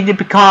 They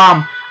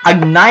become a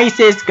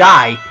nicest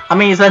guy. I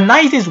mean, it's the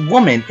nicest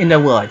woman in the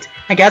world.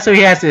 I guess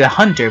he has a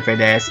hunter for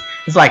this.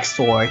 It's like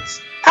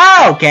swords.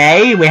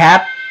 Okay, we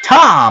have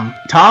Tom.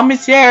 Tom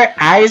is there,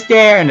 Alice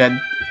there, and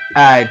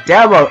the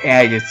devil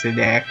is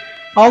there.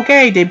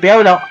 Okay, they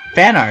build up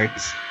fan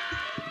arts.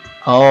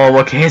 Oh,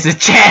 okay, it's a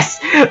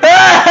chest.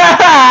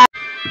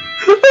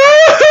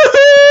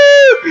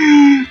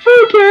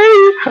 Okay,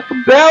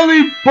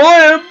 Belly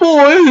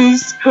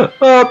Boris.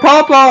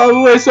 Papa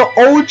was the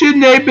origin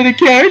name of the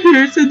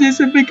characters, and this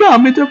is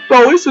becoming the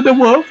voice of the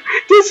wolf.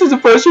 This is the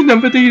version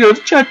number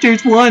of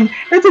chapters 1,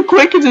 and the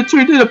quick is the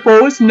truth of the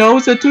voice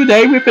knows that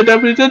today we put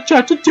up into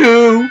chapter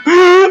 2.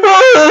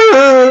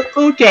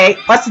 Okay,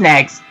 what's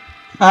next?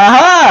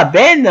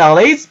 Ben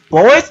Ellie's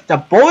voice, the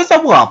voice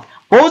of wolf.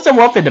 Voice of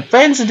wolf in the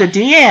friends at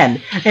the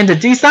end, and the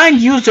design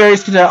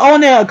users to the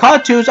owner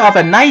cartoons of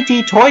the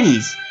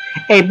 1920s.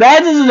 A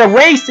battle the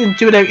race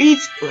into the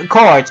each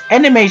cards,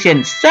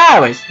 animation,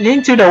 stars,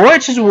 into the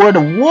words where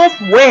the wolf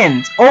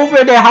wins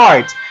over the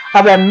hearts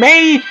of a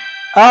May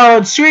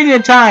Stranger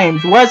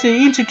Times was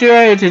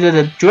introduced to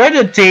the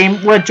dreaded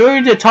team where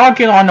during the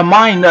talking on the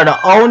mind of the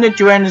owner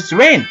dreaded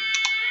win.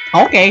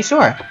 Okay,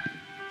 sure.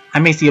 I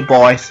miss you,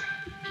 boys.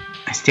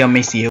 I still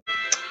miss you.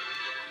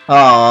 Look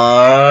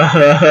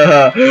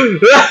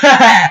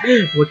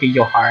at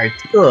your heart.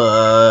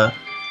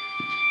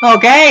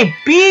 Okay,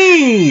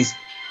 Beast.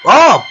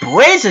 Oh,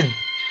 Boris,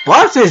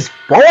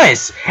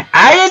 Boris.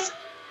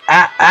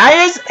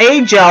 Allison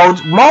Angel,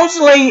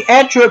 mostly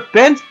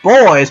attributes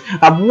Boris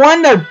of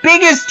one of the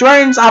biggest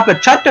strengths of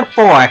chapter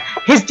 4.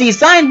 His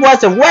design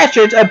was a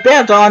western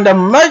built on the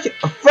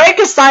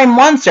Frankenstein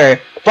monster,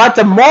 but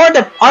the more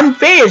the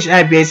unfinished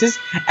basis,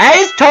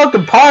 Alice took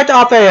part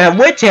of it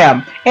with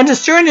him, and the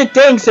certain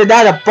things that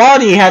the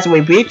body has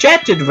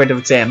rejected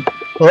with him.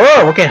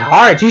 Oh, look at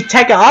heart, he's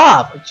taken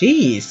off.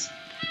 Jeez.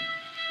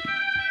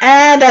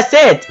 And that's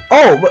it.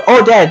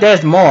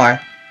 There's more.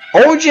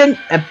 Origin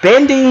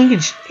Bendy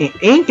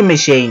ink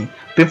machine.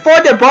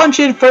 Before the Bunch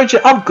version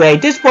upgrade,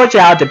 this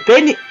version of the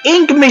Bendy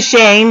ink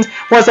machine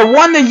was the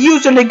one that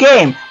used in the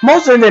game.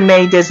 Most of them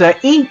made this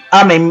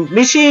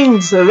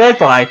machines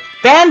verified.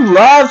 Fan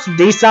loves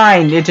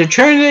design to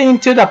turn it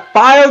into the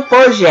final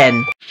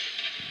version.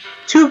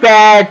 Too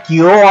bad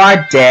you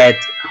are dead,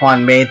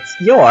 Hornmate.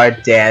 You are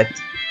dead.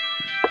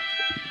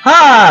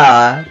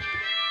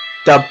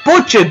 The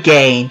Butcher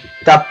game.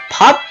 The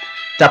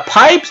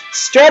Pipes,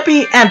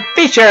 Strappy, and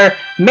Fisher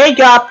make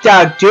up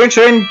the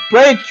different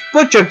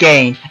Butcher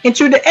game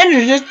into the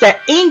introduce the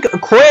ink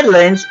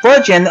equivalent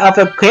version of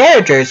the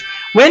characters.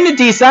 When the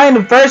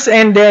design first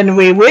and then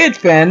we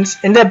reference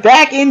and then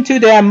back into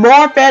their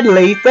more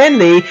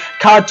friendly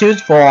cartoon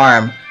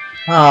form.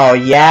 Oh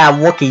yeah,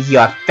 look at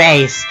your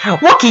face.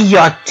 Look at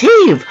your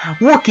teeth.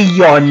 Look at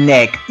your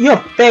neck. Your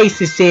face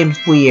seems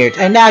weird,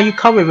 and now you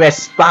cover with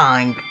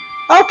spine.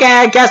 Okay,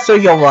 I guess so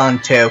you'll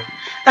want to.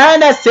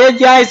 And that's it,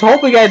 guys.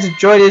 Hope you guys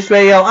enjoyed this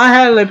video. I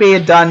had to be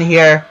done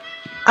here.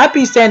 I'll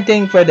be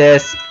sending for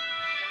this.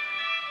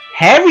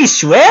 Harry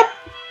Swift?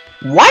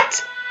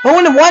 What?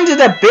 Only one to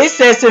the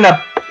business in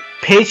a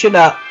picture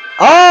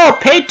of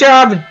picture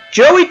of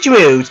Joey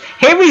Drews.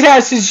 Harry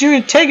has his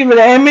shoe taken with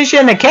the animation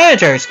and the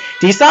characters.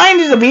 Design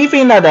is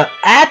weaving of the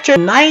actor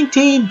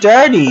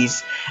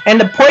 1930s. And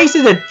the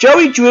places of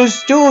Joey Drews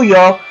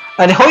studio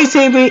and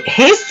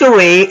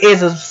history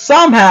is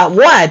somehow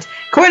what?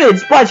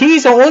 Credits, but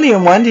he's the only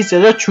one to see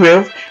the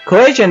truth.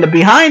 Collection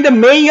behind the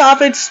main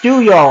office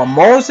studio.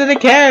 Most of the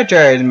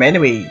characters, many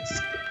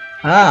ways.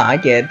 I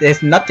get it.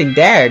 There's nothing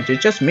there. There's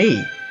just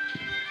me.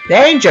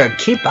 Danger,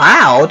 keep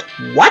out.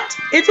 What?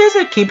 It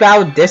isn't keep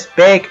out this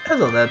big. There's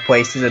other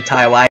places in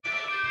Taiwan.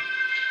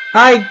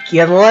 I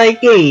get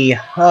like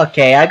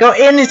okay, I go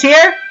in this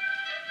here.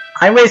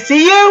 I will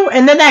see you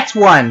in the next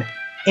one.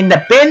 In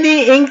the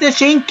Bendy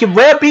English Ink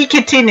will be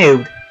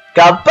continued.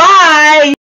 Goodbye!